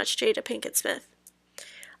to too much Jada Pinkett Smith.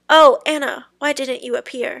 Oh, Anna, why didn't you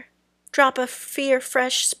appear? Drop of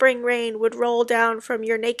fear-fresh spring rain would roll down from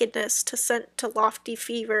your nakedness to scent to lofty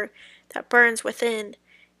fever that burns within.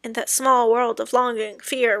 In that small world of longing,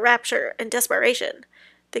 fear, rapture, and desperation,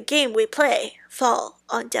 the game we play fall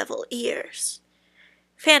on devil ears.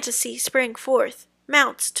 Fantasy spring forth,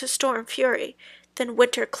 mounts to storm fury, then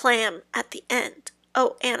winter clam at the end.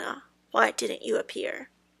 Oh, Anna, why didn't you appear?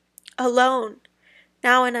 Alone.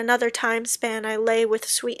 Now in another time span I lay with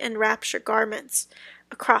sweet enrapture garments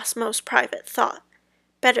across most private thought.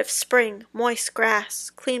 Bed of spring, moist grass,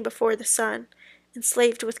 clean before the sun,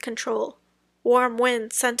 enslaved with control. Warm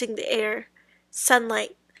wind scenting the air,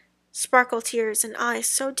 sunlight, sparkle tears and eyes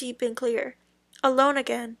so deep and clear. Alone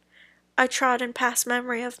again, I trod in past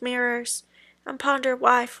memory of mirrors, and ponder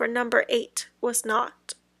why for number 8 was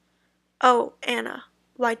not. Oh, Anna,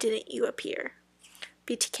 why didn't you appear?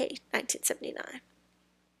 BTK, 1979.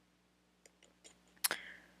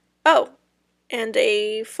 Oh, and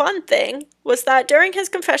a fun thing was that during his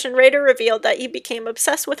confession, Rader revealed that he became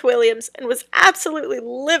obsessed with Williams and was absolutely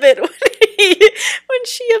livid when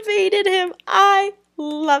she evaded him. I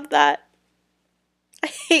love that. I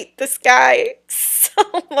hate this guy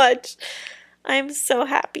so much. I'm so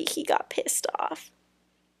happy he got pissed off.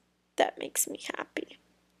 That makes me happy.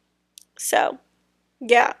 So,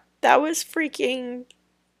 yeah, that was freaking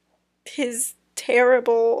his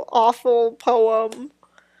terrible, awful poem.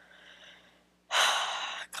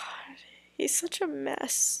 God, he's such a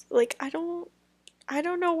mess. Like, I don't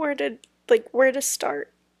know where to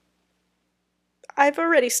start. I've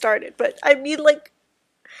already started, but I mean, like,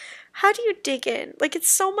 how do you dig in? Like, it's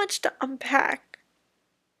so much to unpack.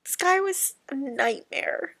 This guy was a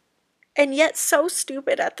nightmare, and yet so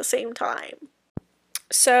stupid at the same time.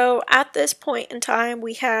 So at this point in time,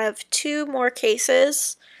 we have 2 more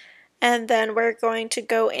cases, and then we're going to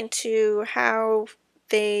go into how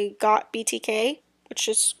they got BTK, which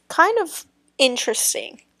is kind of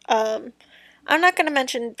interesting. I'm not going to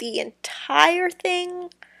mention the entire thing,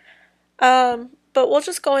 but we'll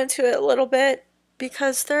just go into it a little bit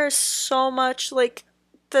because there's so much like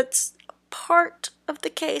that's part of the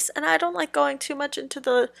case, and I don't like going too much into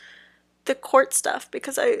the court stuff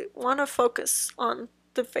because I want to focus on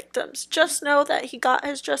the victims. Just know that he got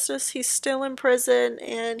his justice, he's still in prison,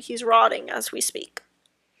 and he's rotting as we speak.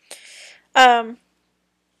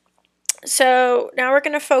 So now we're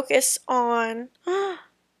going to focus on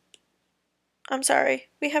I'm sorry,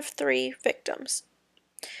 we have 3 victims.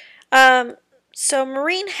 So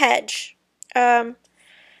Maureen Hedge,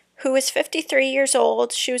 who was 53 years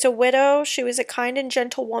old, she was a widow, she was a kind and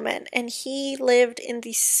gentle woman, and he lived in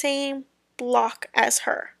the same block as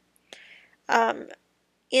her.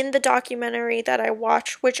 In the documentary that I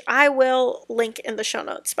watched, which I will link in the show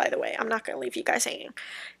notes, by the way, I'm not going to leave you guys hanging,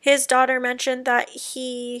 his daughter mentioned that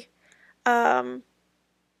he, and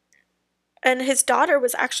his daughter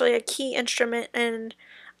was actually a key instrument in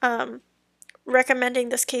recommending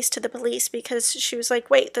this case to the police because she was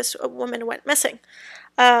like, wait, this woman went missing.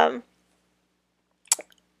 So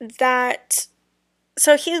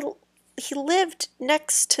he lived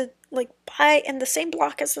next to, like, by in the same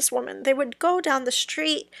block as this woman. They would go down the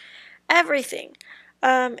street, everything.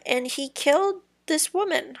 And he killed this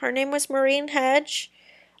woman. Her name was Maureen Hedge.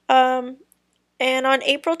 And on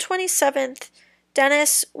April 27th,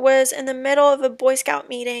 Dennis was in the middle of a Boy Scout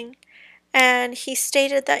meeting, and he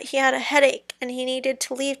stated that he had a headache and he needed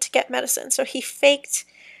to leave to get medicine. So he faked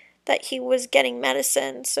that he was getting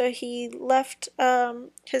medicine. So he left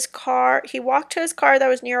his car. He walked to his car that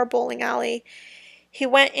was near a bowling alley. He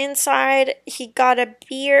went inside. He got a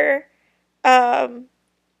beer. It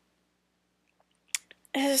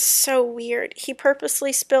is so weird. He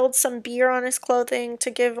purposely spilled some beer on his clothing to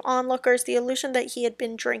give onlookers the illusion that he had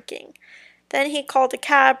been drinking. Then he called a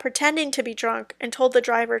cab pretending to be drunk and told the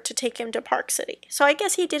driver to take him to Park City. So I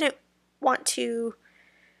guess he didn't want to,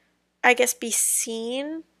 be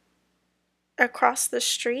seen across the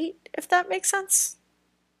street, if that makes sense.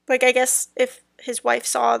 Like, I guess if his wife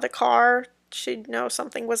saw the car, she'd know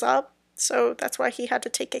something was up. So that's why he had to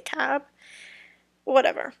take a cab.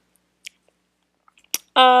 Whatever.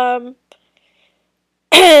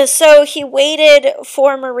 So he waited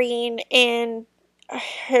for Maureen in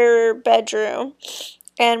her bedroom,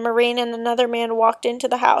 and Maureen and another man walked into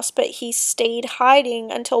the house, but he stayed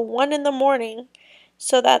hiding until 1 in the morning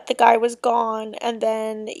so that the guy was gone, and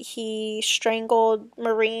then he strangled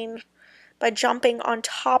Maureen by jumping on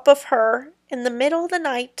top of her in the middle of the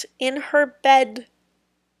night in her bed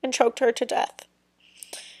and choked her to death.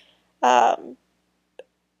 Um,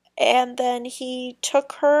 and then he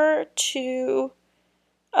took her to,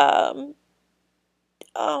 um,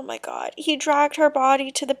 oh my God, he dragged her body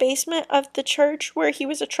to the basement of the church where he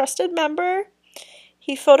was a trusted member.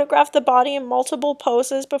 He photographed the body in multiple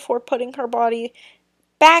poses before putting her body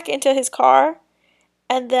back into his car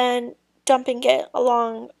and then dumping it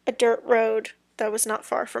along a dirt road that was not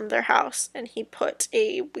far from their house. And he put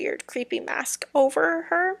a weird, creepy mask over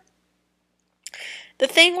her. The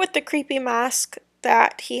thing with the creepy mask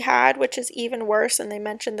that he had, which is even worse, and they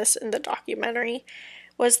mentioned this in the documentary,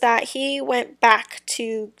 was that he went back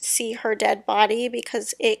to see her dead body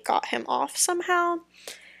because it got him off somehow.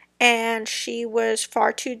 And she was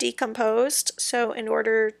far too decomposed, so in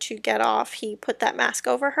order to get off, he put that mask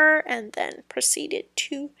over her and then proceeded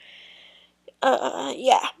to,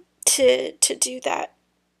 yeah, to do that,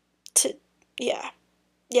 to, yeah,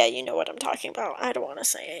 you know what I'm talking about. I don't want to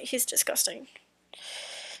say it. He's disgusting.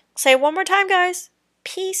 Say it one more time, guys.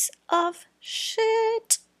 Piece of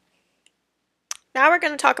shit. Now we're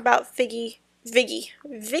going to talk about Vicky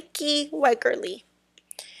Wegerly.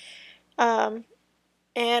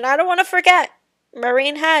 And I don't want to forget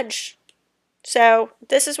Maureen Hedge. So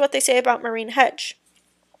this is what they say about Maureen Hedge.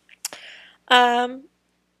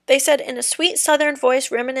 They said, in a sweet southern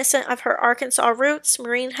voice reminiscent of her Arkansas roots,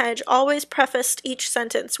 Maureen Hedge always prefaced each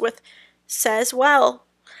sentence with, "says well."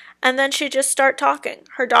 And then she'd just start talking.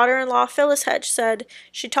 Her daughter-in-law, Phyllis Hedge, said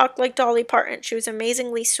she talked like Dolly Parton. She was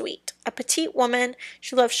amazingly sweet. A petite woman,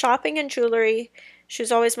 she loved shopping and jewelry. She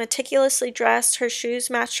was always meticulously dressed. Her shoes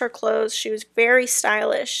matched her clothes. She was very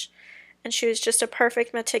stylish. And she was just a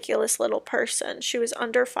perfect, meticulous little person. She was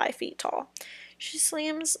under 5 feet tall. She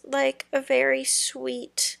seems like a very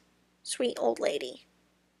sweet, sweet old lady.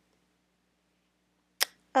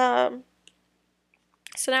 So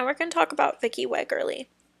now we're going to talk about Vicky Wegerly.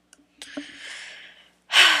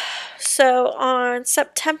 So on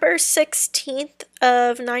September 16th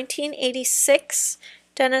of 1986,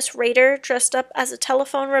 Dennis Rader dressed up as a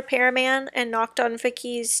telephone repairman and knocked on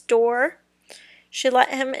Vicky's door. She let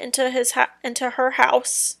him into her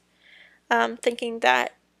house, thinking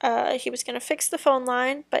that he was going to fix the phone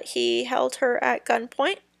line, but he held her at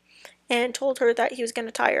gunpoint and told her that he was going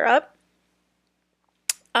to tie her up.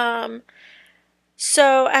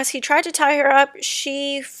 So as he tried to tie her up,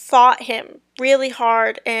 she fought him really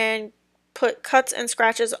hard and put cuts and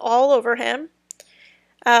scratches all over him.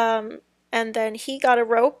 And then he got a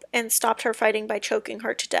rope and stopped her fighting by choking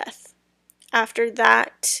her to death. After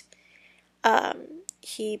that,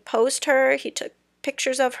 he posed her, he took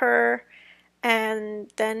pictures of her,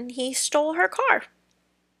 and then he stole her car.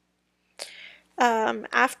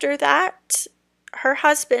 After that, her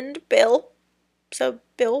husband, Bill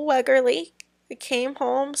Wegerly, came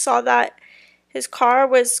home, saw that his car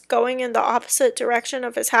was going in the opposite direction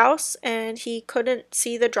of his house, and he couldn't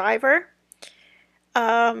see the driver.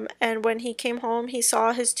 And when he came home, he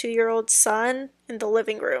saw his 2-year-old son in the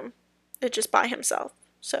living room, just by himself.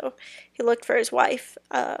 So he looked for his wife,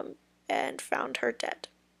 and found her dead.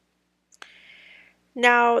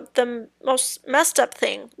 Now, the most messed up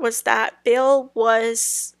thing was that Bill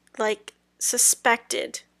was, like,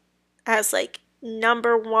 suspected as, like,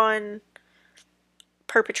 #1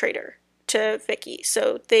 perpetrator to Vicky.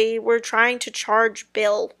 So they were trying to charge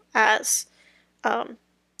Bill as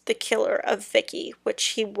the killer of Vicky, which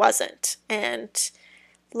he wasn't. And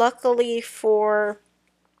luckily for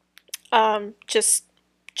just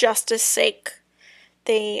justice sake,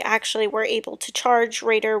 they actually were able to charge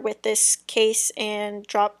Rader with this case and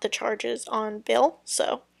drop the charges on Bill.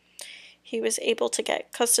 So he was able to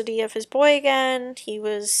get custody of his boy again. He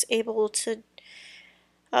was able to,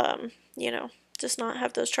 just not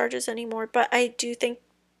have those charges anymore. But I do think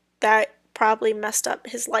that probably messed up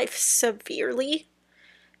his life severely,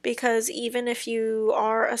 because even if you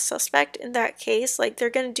are a suspect in that case, like, they're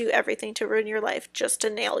going to do everything to ruin your life just to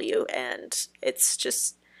nail you, and it's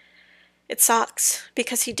just, it sucks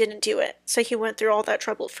because he didn't do it. So he went through all that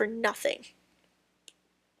trouble for nothing.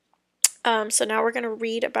 So now we're going to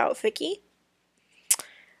read about Vicky.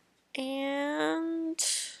 And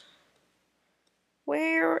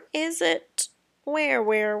where is it?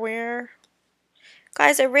 Where?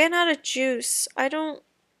 Guys, I ran out of juice. I want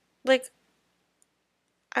to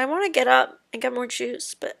get up and get more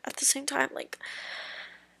juice, but at the same time, like,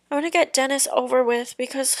 I want to get Dennis over with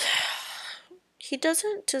because he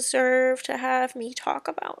doesn't deserve to have me talk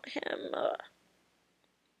about him.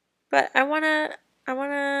 But I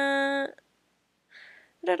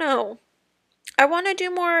don't know. I want to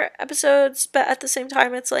do more episodes, but at the same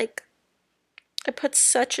time, it's like, it puts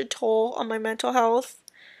such a toll on my mental health,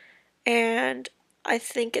 and I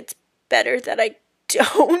think it's better that I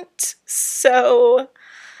don't. So,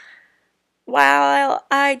 while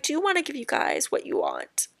I do want to give you guys what you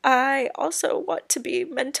want, I also want to be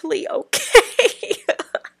mentally okay.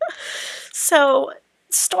 So,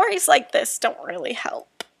 stories like this don't really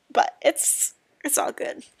help, but it's all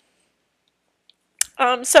good.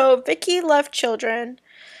 So Vicky loved children.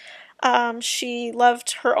 She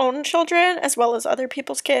loved her own children as well as other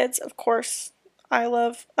people's kids. Of course, I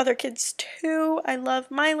love other kids too. I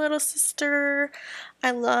love my little sister.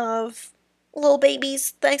 I love little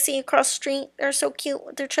babies that I see across the street. They're so cute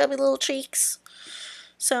with their chubby little cheeks.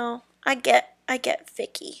 So I get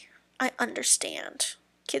Vicky. I understand.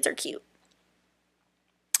 Kids are cute.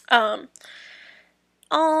 Um,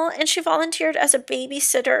 oh, and she volunteered as a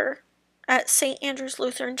babysitter at St. Andrew's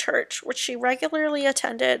Lutheran Church, which she regularly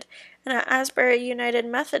attended, and at Asbury United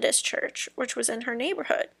Methodist Church, which was in her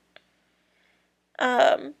neighborhood.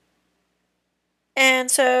 Um,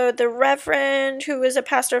 and so the Reverend, who was a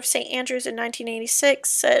pastor of St. Andrew's in 1986,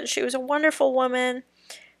 said she was a wonderful woman.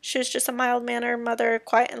 She was just a mild-mannered mother,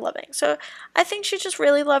 quiet and loving. So I think she just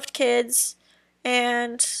really loved kids,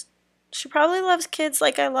 and she probably loves kids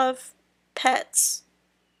like I love pets,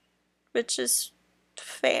 which is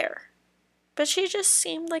fair. But she just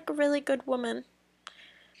seemed like a really good woman.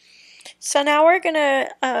 So now we're gonna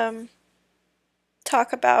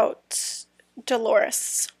talk about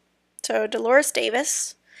Dolores. So Dolores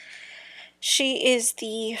Davis, she is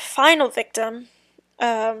the final victim,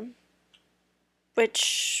 um,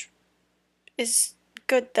 which is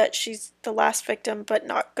good that she's the last victim, but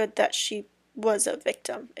not good that she was a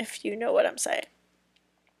victim, if you know what I'm saying.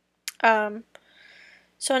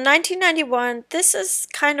 So in 1991, this is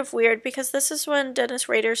kind of weird because this is when Dennis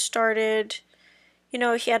Rader started. You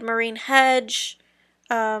know, he had Marine Hedge.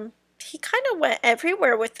 He kind of went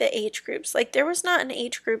everywhere with the age groups. Like, there was not an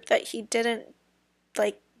age group that he didn't,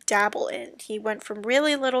 like, dabble in. He went from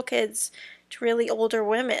really little kids to really older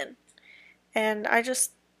women. And I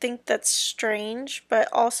just think that's strange, but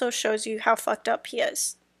also shows you how fucked up he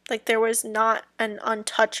is. Like, there was not an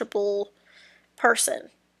untouchable person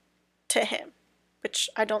to him, which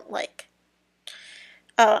I don't like.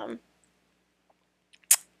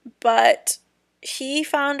 But he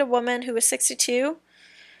found a woman who was 62,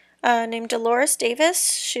 named Dolores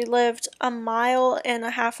Davis. She lived a mile and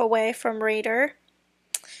a half away from Rader.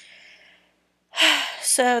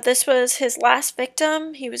 So this was his last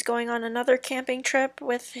victim. He was going on another camping trip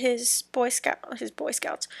with his Boy Scouts,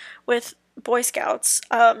 with Boy Scouts.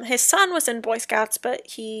 His son was in Boy Scouts, but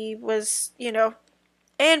he was,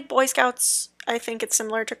 and Boy Scouts, I think it's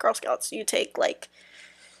similar to Girl Scouts. You take like,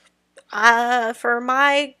 for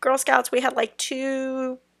my Girl Scouts, we had like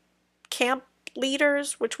 2 camp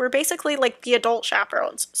leaders, which were basically like the adult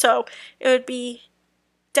chaperones. So it would be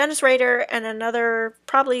Dennis Rader and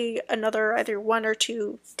probably another either 1 or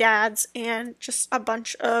 2 dads and just a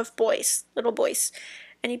bunch of boys, little boys.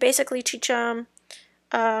 And you basically teach them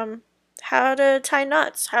how to tie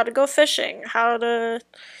knots, how to go fishing, how to,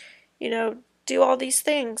 do all these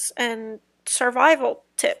things and survival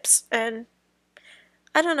tips. And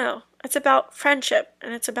I don't know, it's about friendship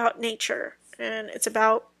and it's about nature and it's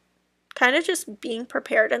about kind of just being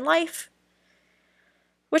prepared in life,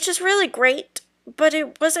 which is really great, but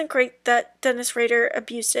it wasn't great that Dennis Rader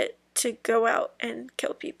abused it to go out and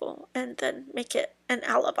kill people and then make it an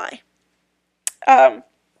alibi.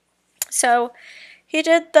 So he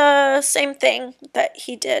did the same thing that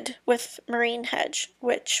he did with Marine Hedge,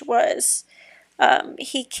 which was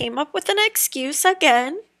he came up with an excuse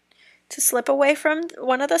again to slip away from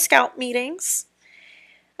one of the scout meetings.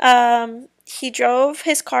 He drove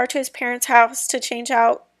his car to his parents' house to change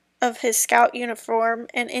out of his scout uniform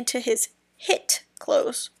and into his hit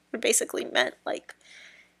clothes, which basically meant like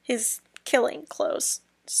his killing clothes.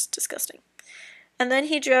 It's disgusting. And then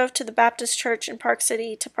he drove to the Baptist church in Park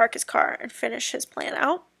City to park his car and finish his plan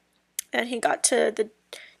out. And he got to the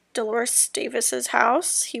Dolores Davis's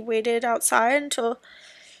house. He waited outside until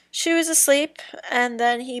she was asleep, and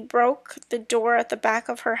then he broke the door at the back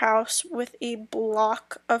of her house with a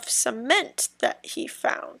block of cement that he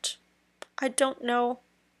found. I don't know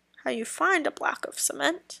how you find a block of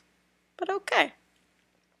cement, but okay.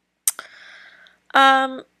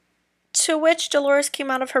 To which Dolores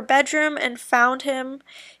came out of her bedroom and found him.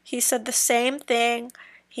 He said the same thing.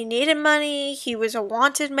 He needed money. He was a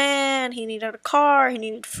wanted man. He needed a car. He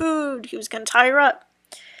needed food. He was going to tie her up.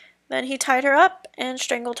 Then he tied her up and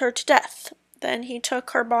strangled her to death. Then he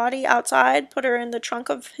took her body outside, put her in the trunk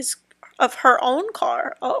of her own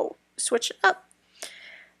car. Oh, switch it up.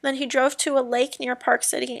 Then he drove to a lake near Park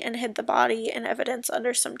City and hid the body and evidence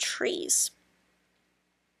under some trees.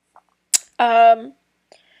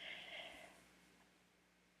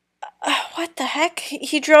 What the heck?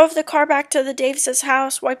 He drove the car back to the Davises'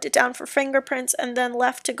 house, wiped it down for fingerprints, and then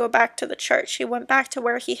left to go back to the church. He went back to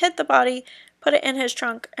where he hid the body, put it in his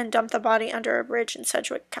trunk, and dumped the body under a bridge in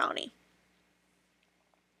Sedgwick County.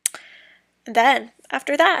 And then,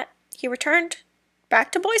 after that, he returned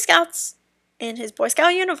back to Boy Scouts in his Boy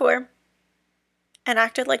Scout uniform and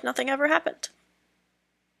acted like nothing ever happened.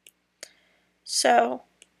 So,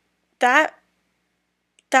 that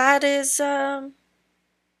is,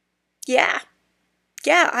 yeah,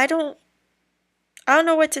 I don't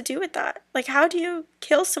know what to do with that. Like, how do you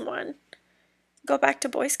kill someone, go back to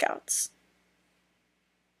Boy Scouts?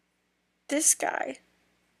 This guy,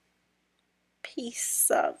 piece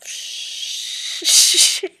of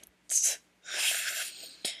shit.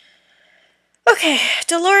 Okay,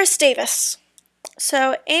 Dolores Davis.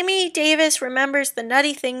 So Amy Davis remembers the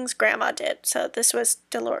nutty things Grandma did. So this was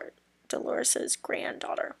Dolores's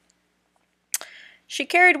granddaughter. She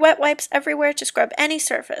carried wet wipes everywhere to scrub any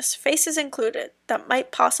surface, faces included, that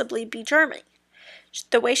might possibly be germy.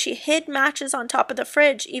 The way she hid matches on top of the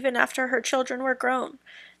fridge even after her children were grown.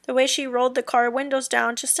 The way she rolled the car windows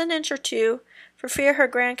down just an inch or two for fear her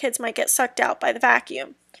grandkids might get sucked out by the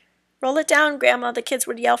vacuum. "Roll it down, Grandma," the kids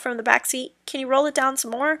would yell from the back seat. "Can you roll it down some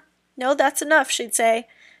more?" "No, that's enough," she'd say.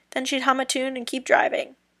 Then she'd hum a tune and keep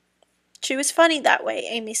driving. She was funny that way,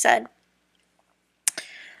 Amy said.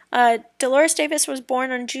 Dolores Davis was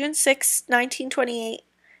born on June 6, 1928,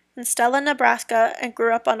 in Stella, Nebraska, and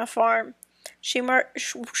grew up on a farm. Oh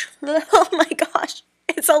my gosh,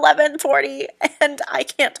 it's 11:40 and I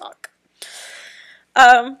can't talk.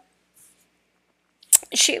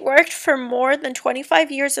 She worked for more than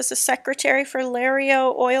 25 years as a secretary for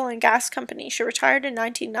Lario Oil and Gas Company. She retired in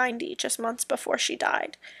 1990, just months before she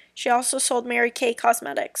died. She also sold Mary Kay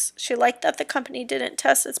Cosmetics. She liked that the company didn't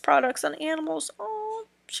test its products on animals. Oh,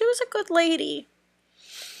 she was a good lady.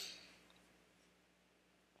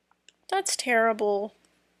 That's terrible.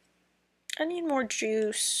 I need more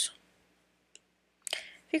juice.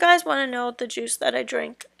 If you guys want to know the juice that I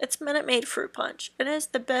drink, it's Minute Maid Fruit Punch. It is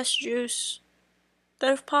the best juice that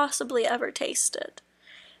I've possibly ever tasted.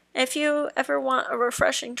 If you ever want a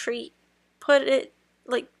refreshing treat, put it,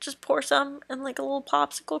 just pour some in a little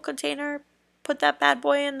popsicle container, put that bad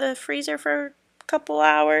boy in the freezer for a couple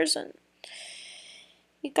hours, and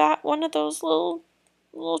you got one of those little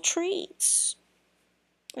treats.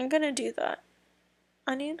 I'm gonna do that.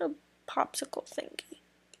 I need a popsicle thingy.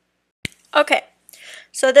 Okay,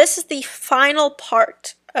 so this is the final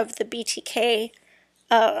part of the BTK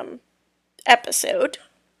episode,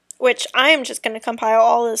 which I am just going to compile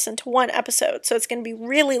all this into one episode, so it's going to be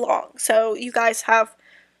really long, so you guys have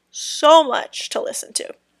so much to listen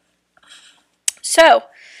to. So,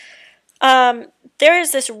 there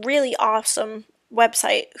is this really awesome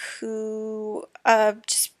website who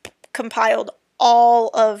just compiled all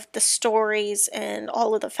of the stories and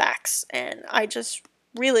all of the facts, and I just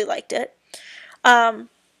really liked it.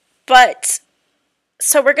 But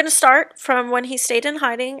so we're going to start from when he stayed in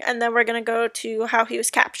hiding, and then we're going to go to how he was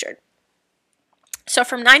captured. So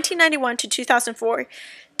from 1991 to 2004,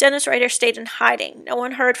 Dennis Rader stayed in hiding. No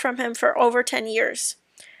one heard from him for over 10 years.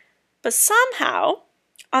 But somehow,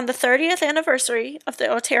 on the 30th anniversary of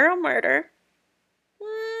the Otero murder,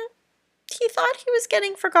 he thought he was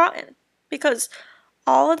getting forgotten because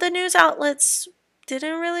all of the news outlets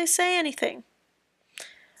didn't really say anything.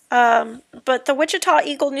 But the Wichita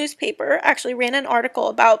Eagle newspaper actually ran an article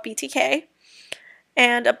about BTK,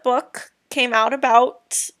 and a book came out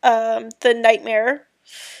about the nightmare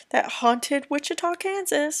that haunted Wichita,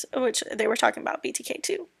 Kansas, which they were talking about BTK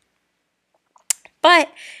too. But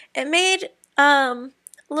it made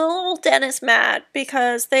little old Dennis mad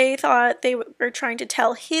because they thought they were trying to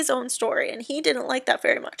tell his own story, and he didn't like that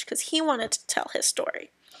very much because he wanted to tell his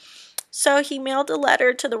story. So he mailed a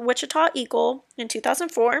letter to the Wichita Eagle in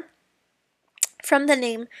 2004 from the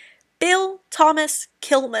name Bill Thomas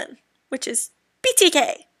Killman, which is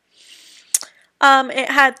BTK. It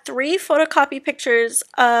had 3 photocopy pictures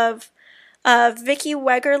of Vicki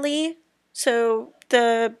Wegerly, so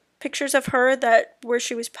the pictures of her where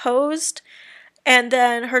she was posed, and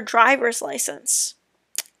then her driver's license.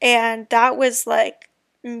 And that was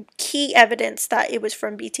key evidence that it was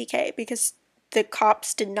from BTK because the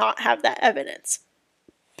cops did not have that evidence.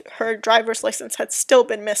 her driver's license had still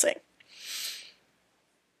been missing.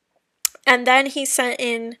 And then he sent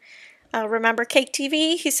in, remember Cake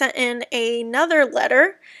TV? He sent in another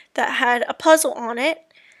letter that had a puzzle on it,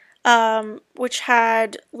 which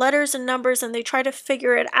had letters and numbers, and they tried to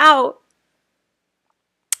figure it out.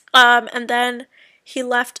 And then he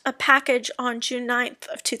left a package on June 9th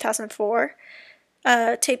of 2004,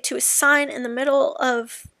 taped to a sign in the middle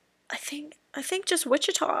of, I think just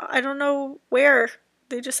Wichita. I don't know where.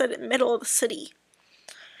 They just said in the middle of the city.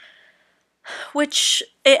 Which,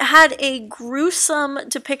 it had a gruesome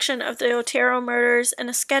depiction of the Otero murders and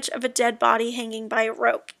a sketch of a dead body hanging by a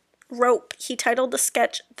rope. He titled the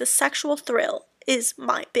sketch, "The Sexual Thrill Is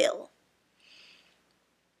My Bill."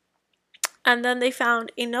 And then they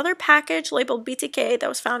found another package labeled BTK that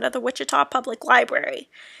was found at the Wichita Public Library.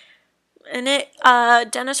 In it,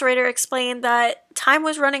 Dennis Rader explained that time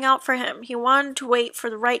was running out for him. He wanted to wait for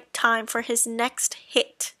the right time for his next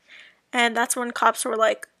hit. And that's when cops were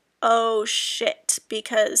like, oh shit,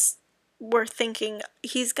 because we're thinking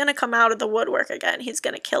he's going to come out of the woodwork again. He's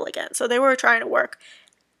going to kill again. So they were trying to work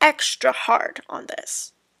extra hard on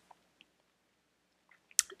this.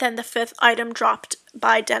 Then the fifth item dropped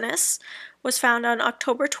by Dennis was found on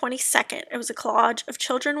October 22nd. It was a collage of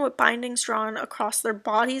children with bindings drawn across their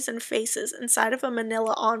bodies and faces inside of a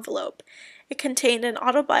manila envelope. It contained an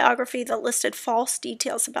autobiography that listed false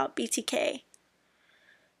details about BTK.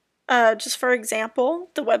 Just for example,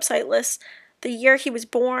 the website lists the year he was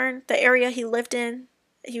born, the area he lived in.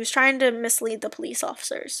 He was trying to mislead the police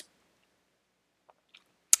officers.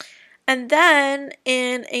 And then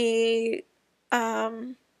in a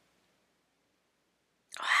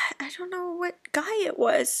I don't know what guy it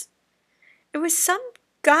was. It was some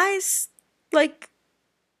guys, like,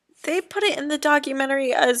 they put it in the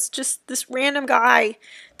documentary as just this random guy.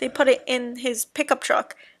 They put it in his pickup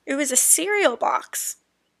truck. It was a cereal box.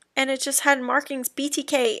 And it just had markings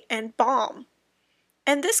BTK and bomb.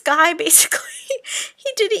 And this guy basically,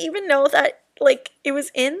 he didn't even know that, like, it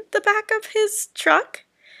was in the back of his truck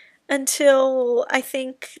until I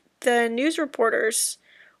think the news reporters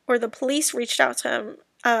or the police reached out to him.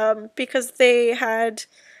 Because they had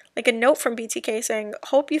like a note from BTK saying,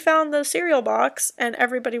 "Hope you found the cereal box," and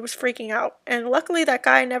everybody was freaking out. And luckily that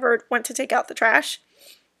guy never went to take out the trash,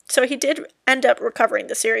 so he did end up recovering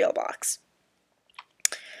the cereal box.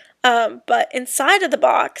 But inside of the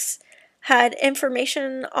box had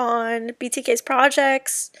information on BTK's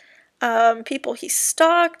projects, people he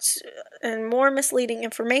stalked, and more misleading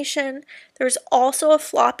information. There was also a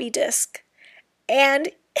floppy disk.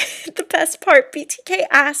 And the best part, BTK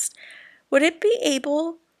asked, would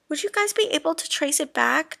you guys be able to trace it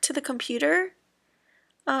back to the computer?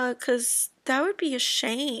 Because that would be a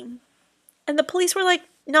shame. And the police were like,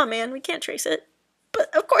 no, man, we can't trace it.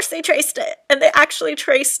 But of course they traced it. And they actually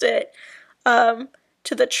traced it to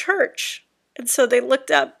the church. And so they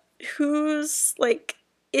looked up who's, like,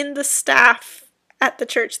 in the staff at the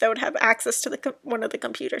church that would have access to one of the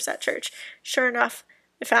computers at church. Sure enough,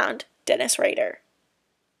 they found Dennis Rader.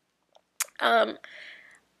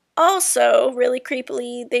 Also, really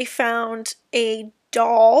creepily, they found a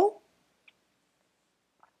doll.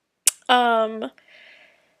 So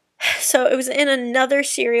it was in another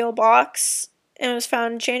cereal box, and it was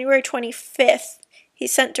found January 25th. He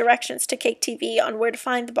sent directions to Cake TV on where to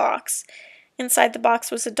find the box. Inside the box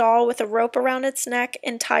was a doll with a rope around its neck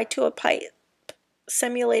and tied to a pipe,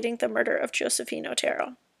 simulating the murder of Josephine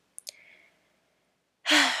Otero.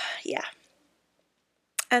 Yeah.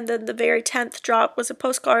 And then the very 10th drop was a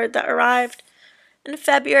postcard that arrived in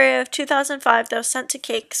February of 2005 that was sent to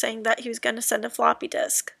Cake saying that he was going to send a floppy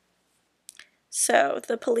disk. So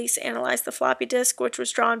the police analyzed the floppy disk, which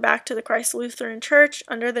was drawn back to the Christ Lutheran Church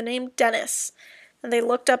under the name Dennis. And they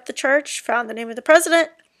looked up the church, found the name of the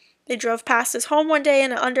president. They drove past his home one day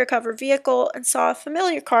in an undercover vehicle and saw a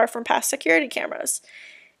familiar car from past security cameras.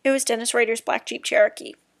 It was Dennis Rader's black Jeep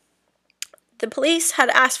Cherokee. The police had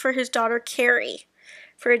asked for his daughter Carrie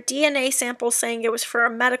for a DNA sample, saying it was for a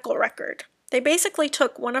medical record. They basically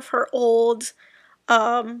took one of her old,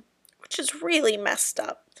 which is really messed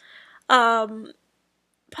up.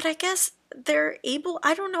 But I guess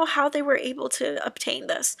I don't know how they were able to obtain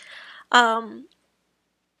this.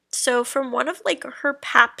 So from one of, like, her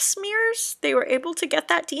pap smears, they were able to get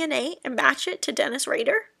that DNA and match it to Dennis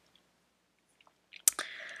Rader.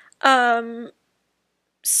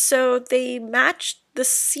 So they matched the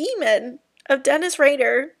semen of Dennis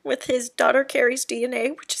Rader with his daughter Carrie's DNA,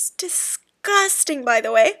 which is disgusting, by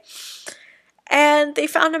the way. And they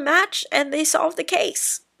found a match and they solved the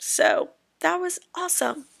case. So That was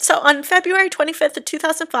awesome. So on February 25th of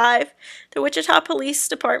 2005, the Wichita Police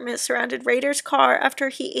Department surrounded Rader's car after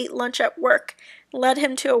he ate lunch at work and led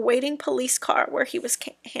him to a waiting police car where he was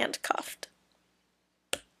handcuffed.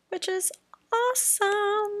 Which is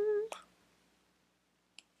awesome.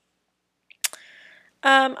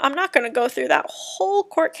 I'm not going to go through that whole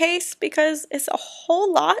court case because it's a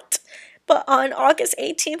whole lot. But on August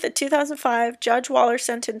 18th of 2005, Judge Waller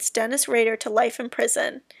sentenced Dennis Rader to life in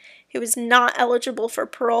prison. He was not eligible for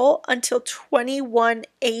parole until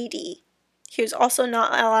 2180. He was also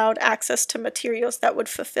not allowed access to materials that would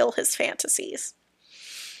fulfill his fantasies.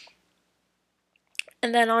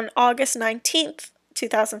 And then on August 19th,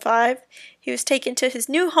 2005, he was taken to his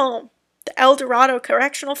new home, the El Dorado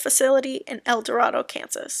Correctional Facility in El Dorado,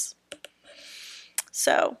 Kansas.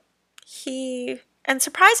 So, and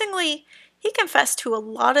surprisingly, he confessed to a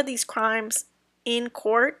lot of these crimes in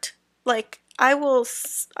court. Like, I will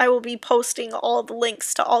be posting all the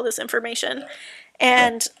links to all this information.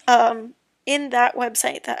 And in that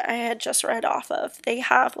website that I had just read off of, they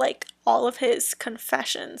have like all of his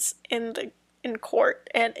confessions in court,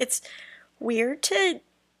 and it's weird to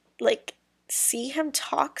like see him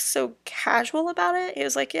talk so casual about it. He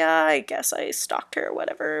was like, yeah, I guess I stalked her or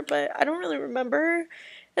whatever, but I don't really remember.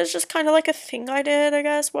 It's just kind of like a thing I did, I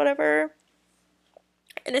guess, whatever.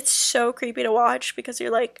 And it's so creepy to watch because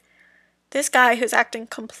you're like, this guy who's acting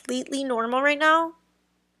completely normal right now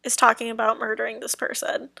is talking about murdering this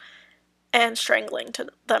person and strangling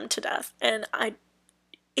them to death. And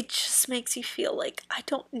it just makes you feel like I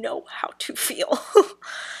don't know how to feel.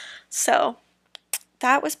 So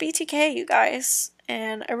that was BTK, you guys,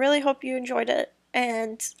 and I really hope you enjoyed it,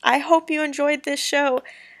 and I hope you enjoyed this show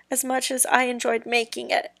as much as I enjoyed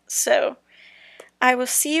making it. So I will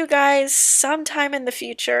see you guys sometime in the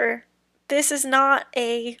future. This is not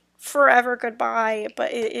a forever goodbye,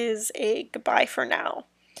 but it is a goodbye for now.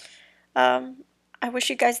 I wish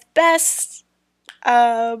you guys the best.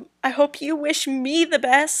 I hope you wish me the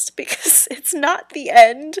best because it's not the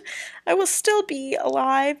end. I will still be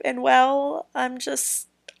alive and well. I'm just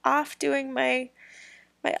off doing my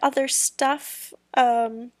other stuff.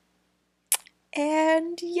 And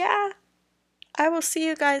yeah, I will see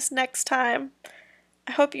you guys next time.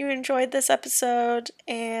 I hope you enjoyed this episode,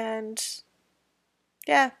 and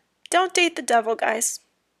yeah, don't date the devil, guys.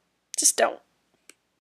 Just don't.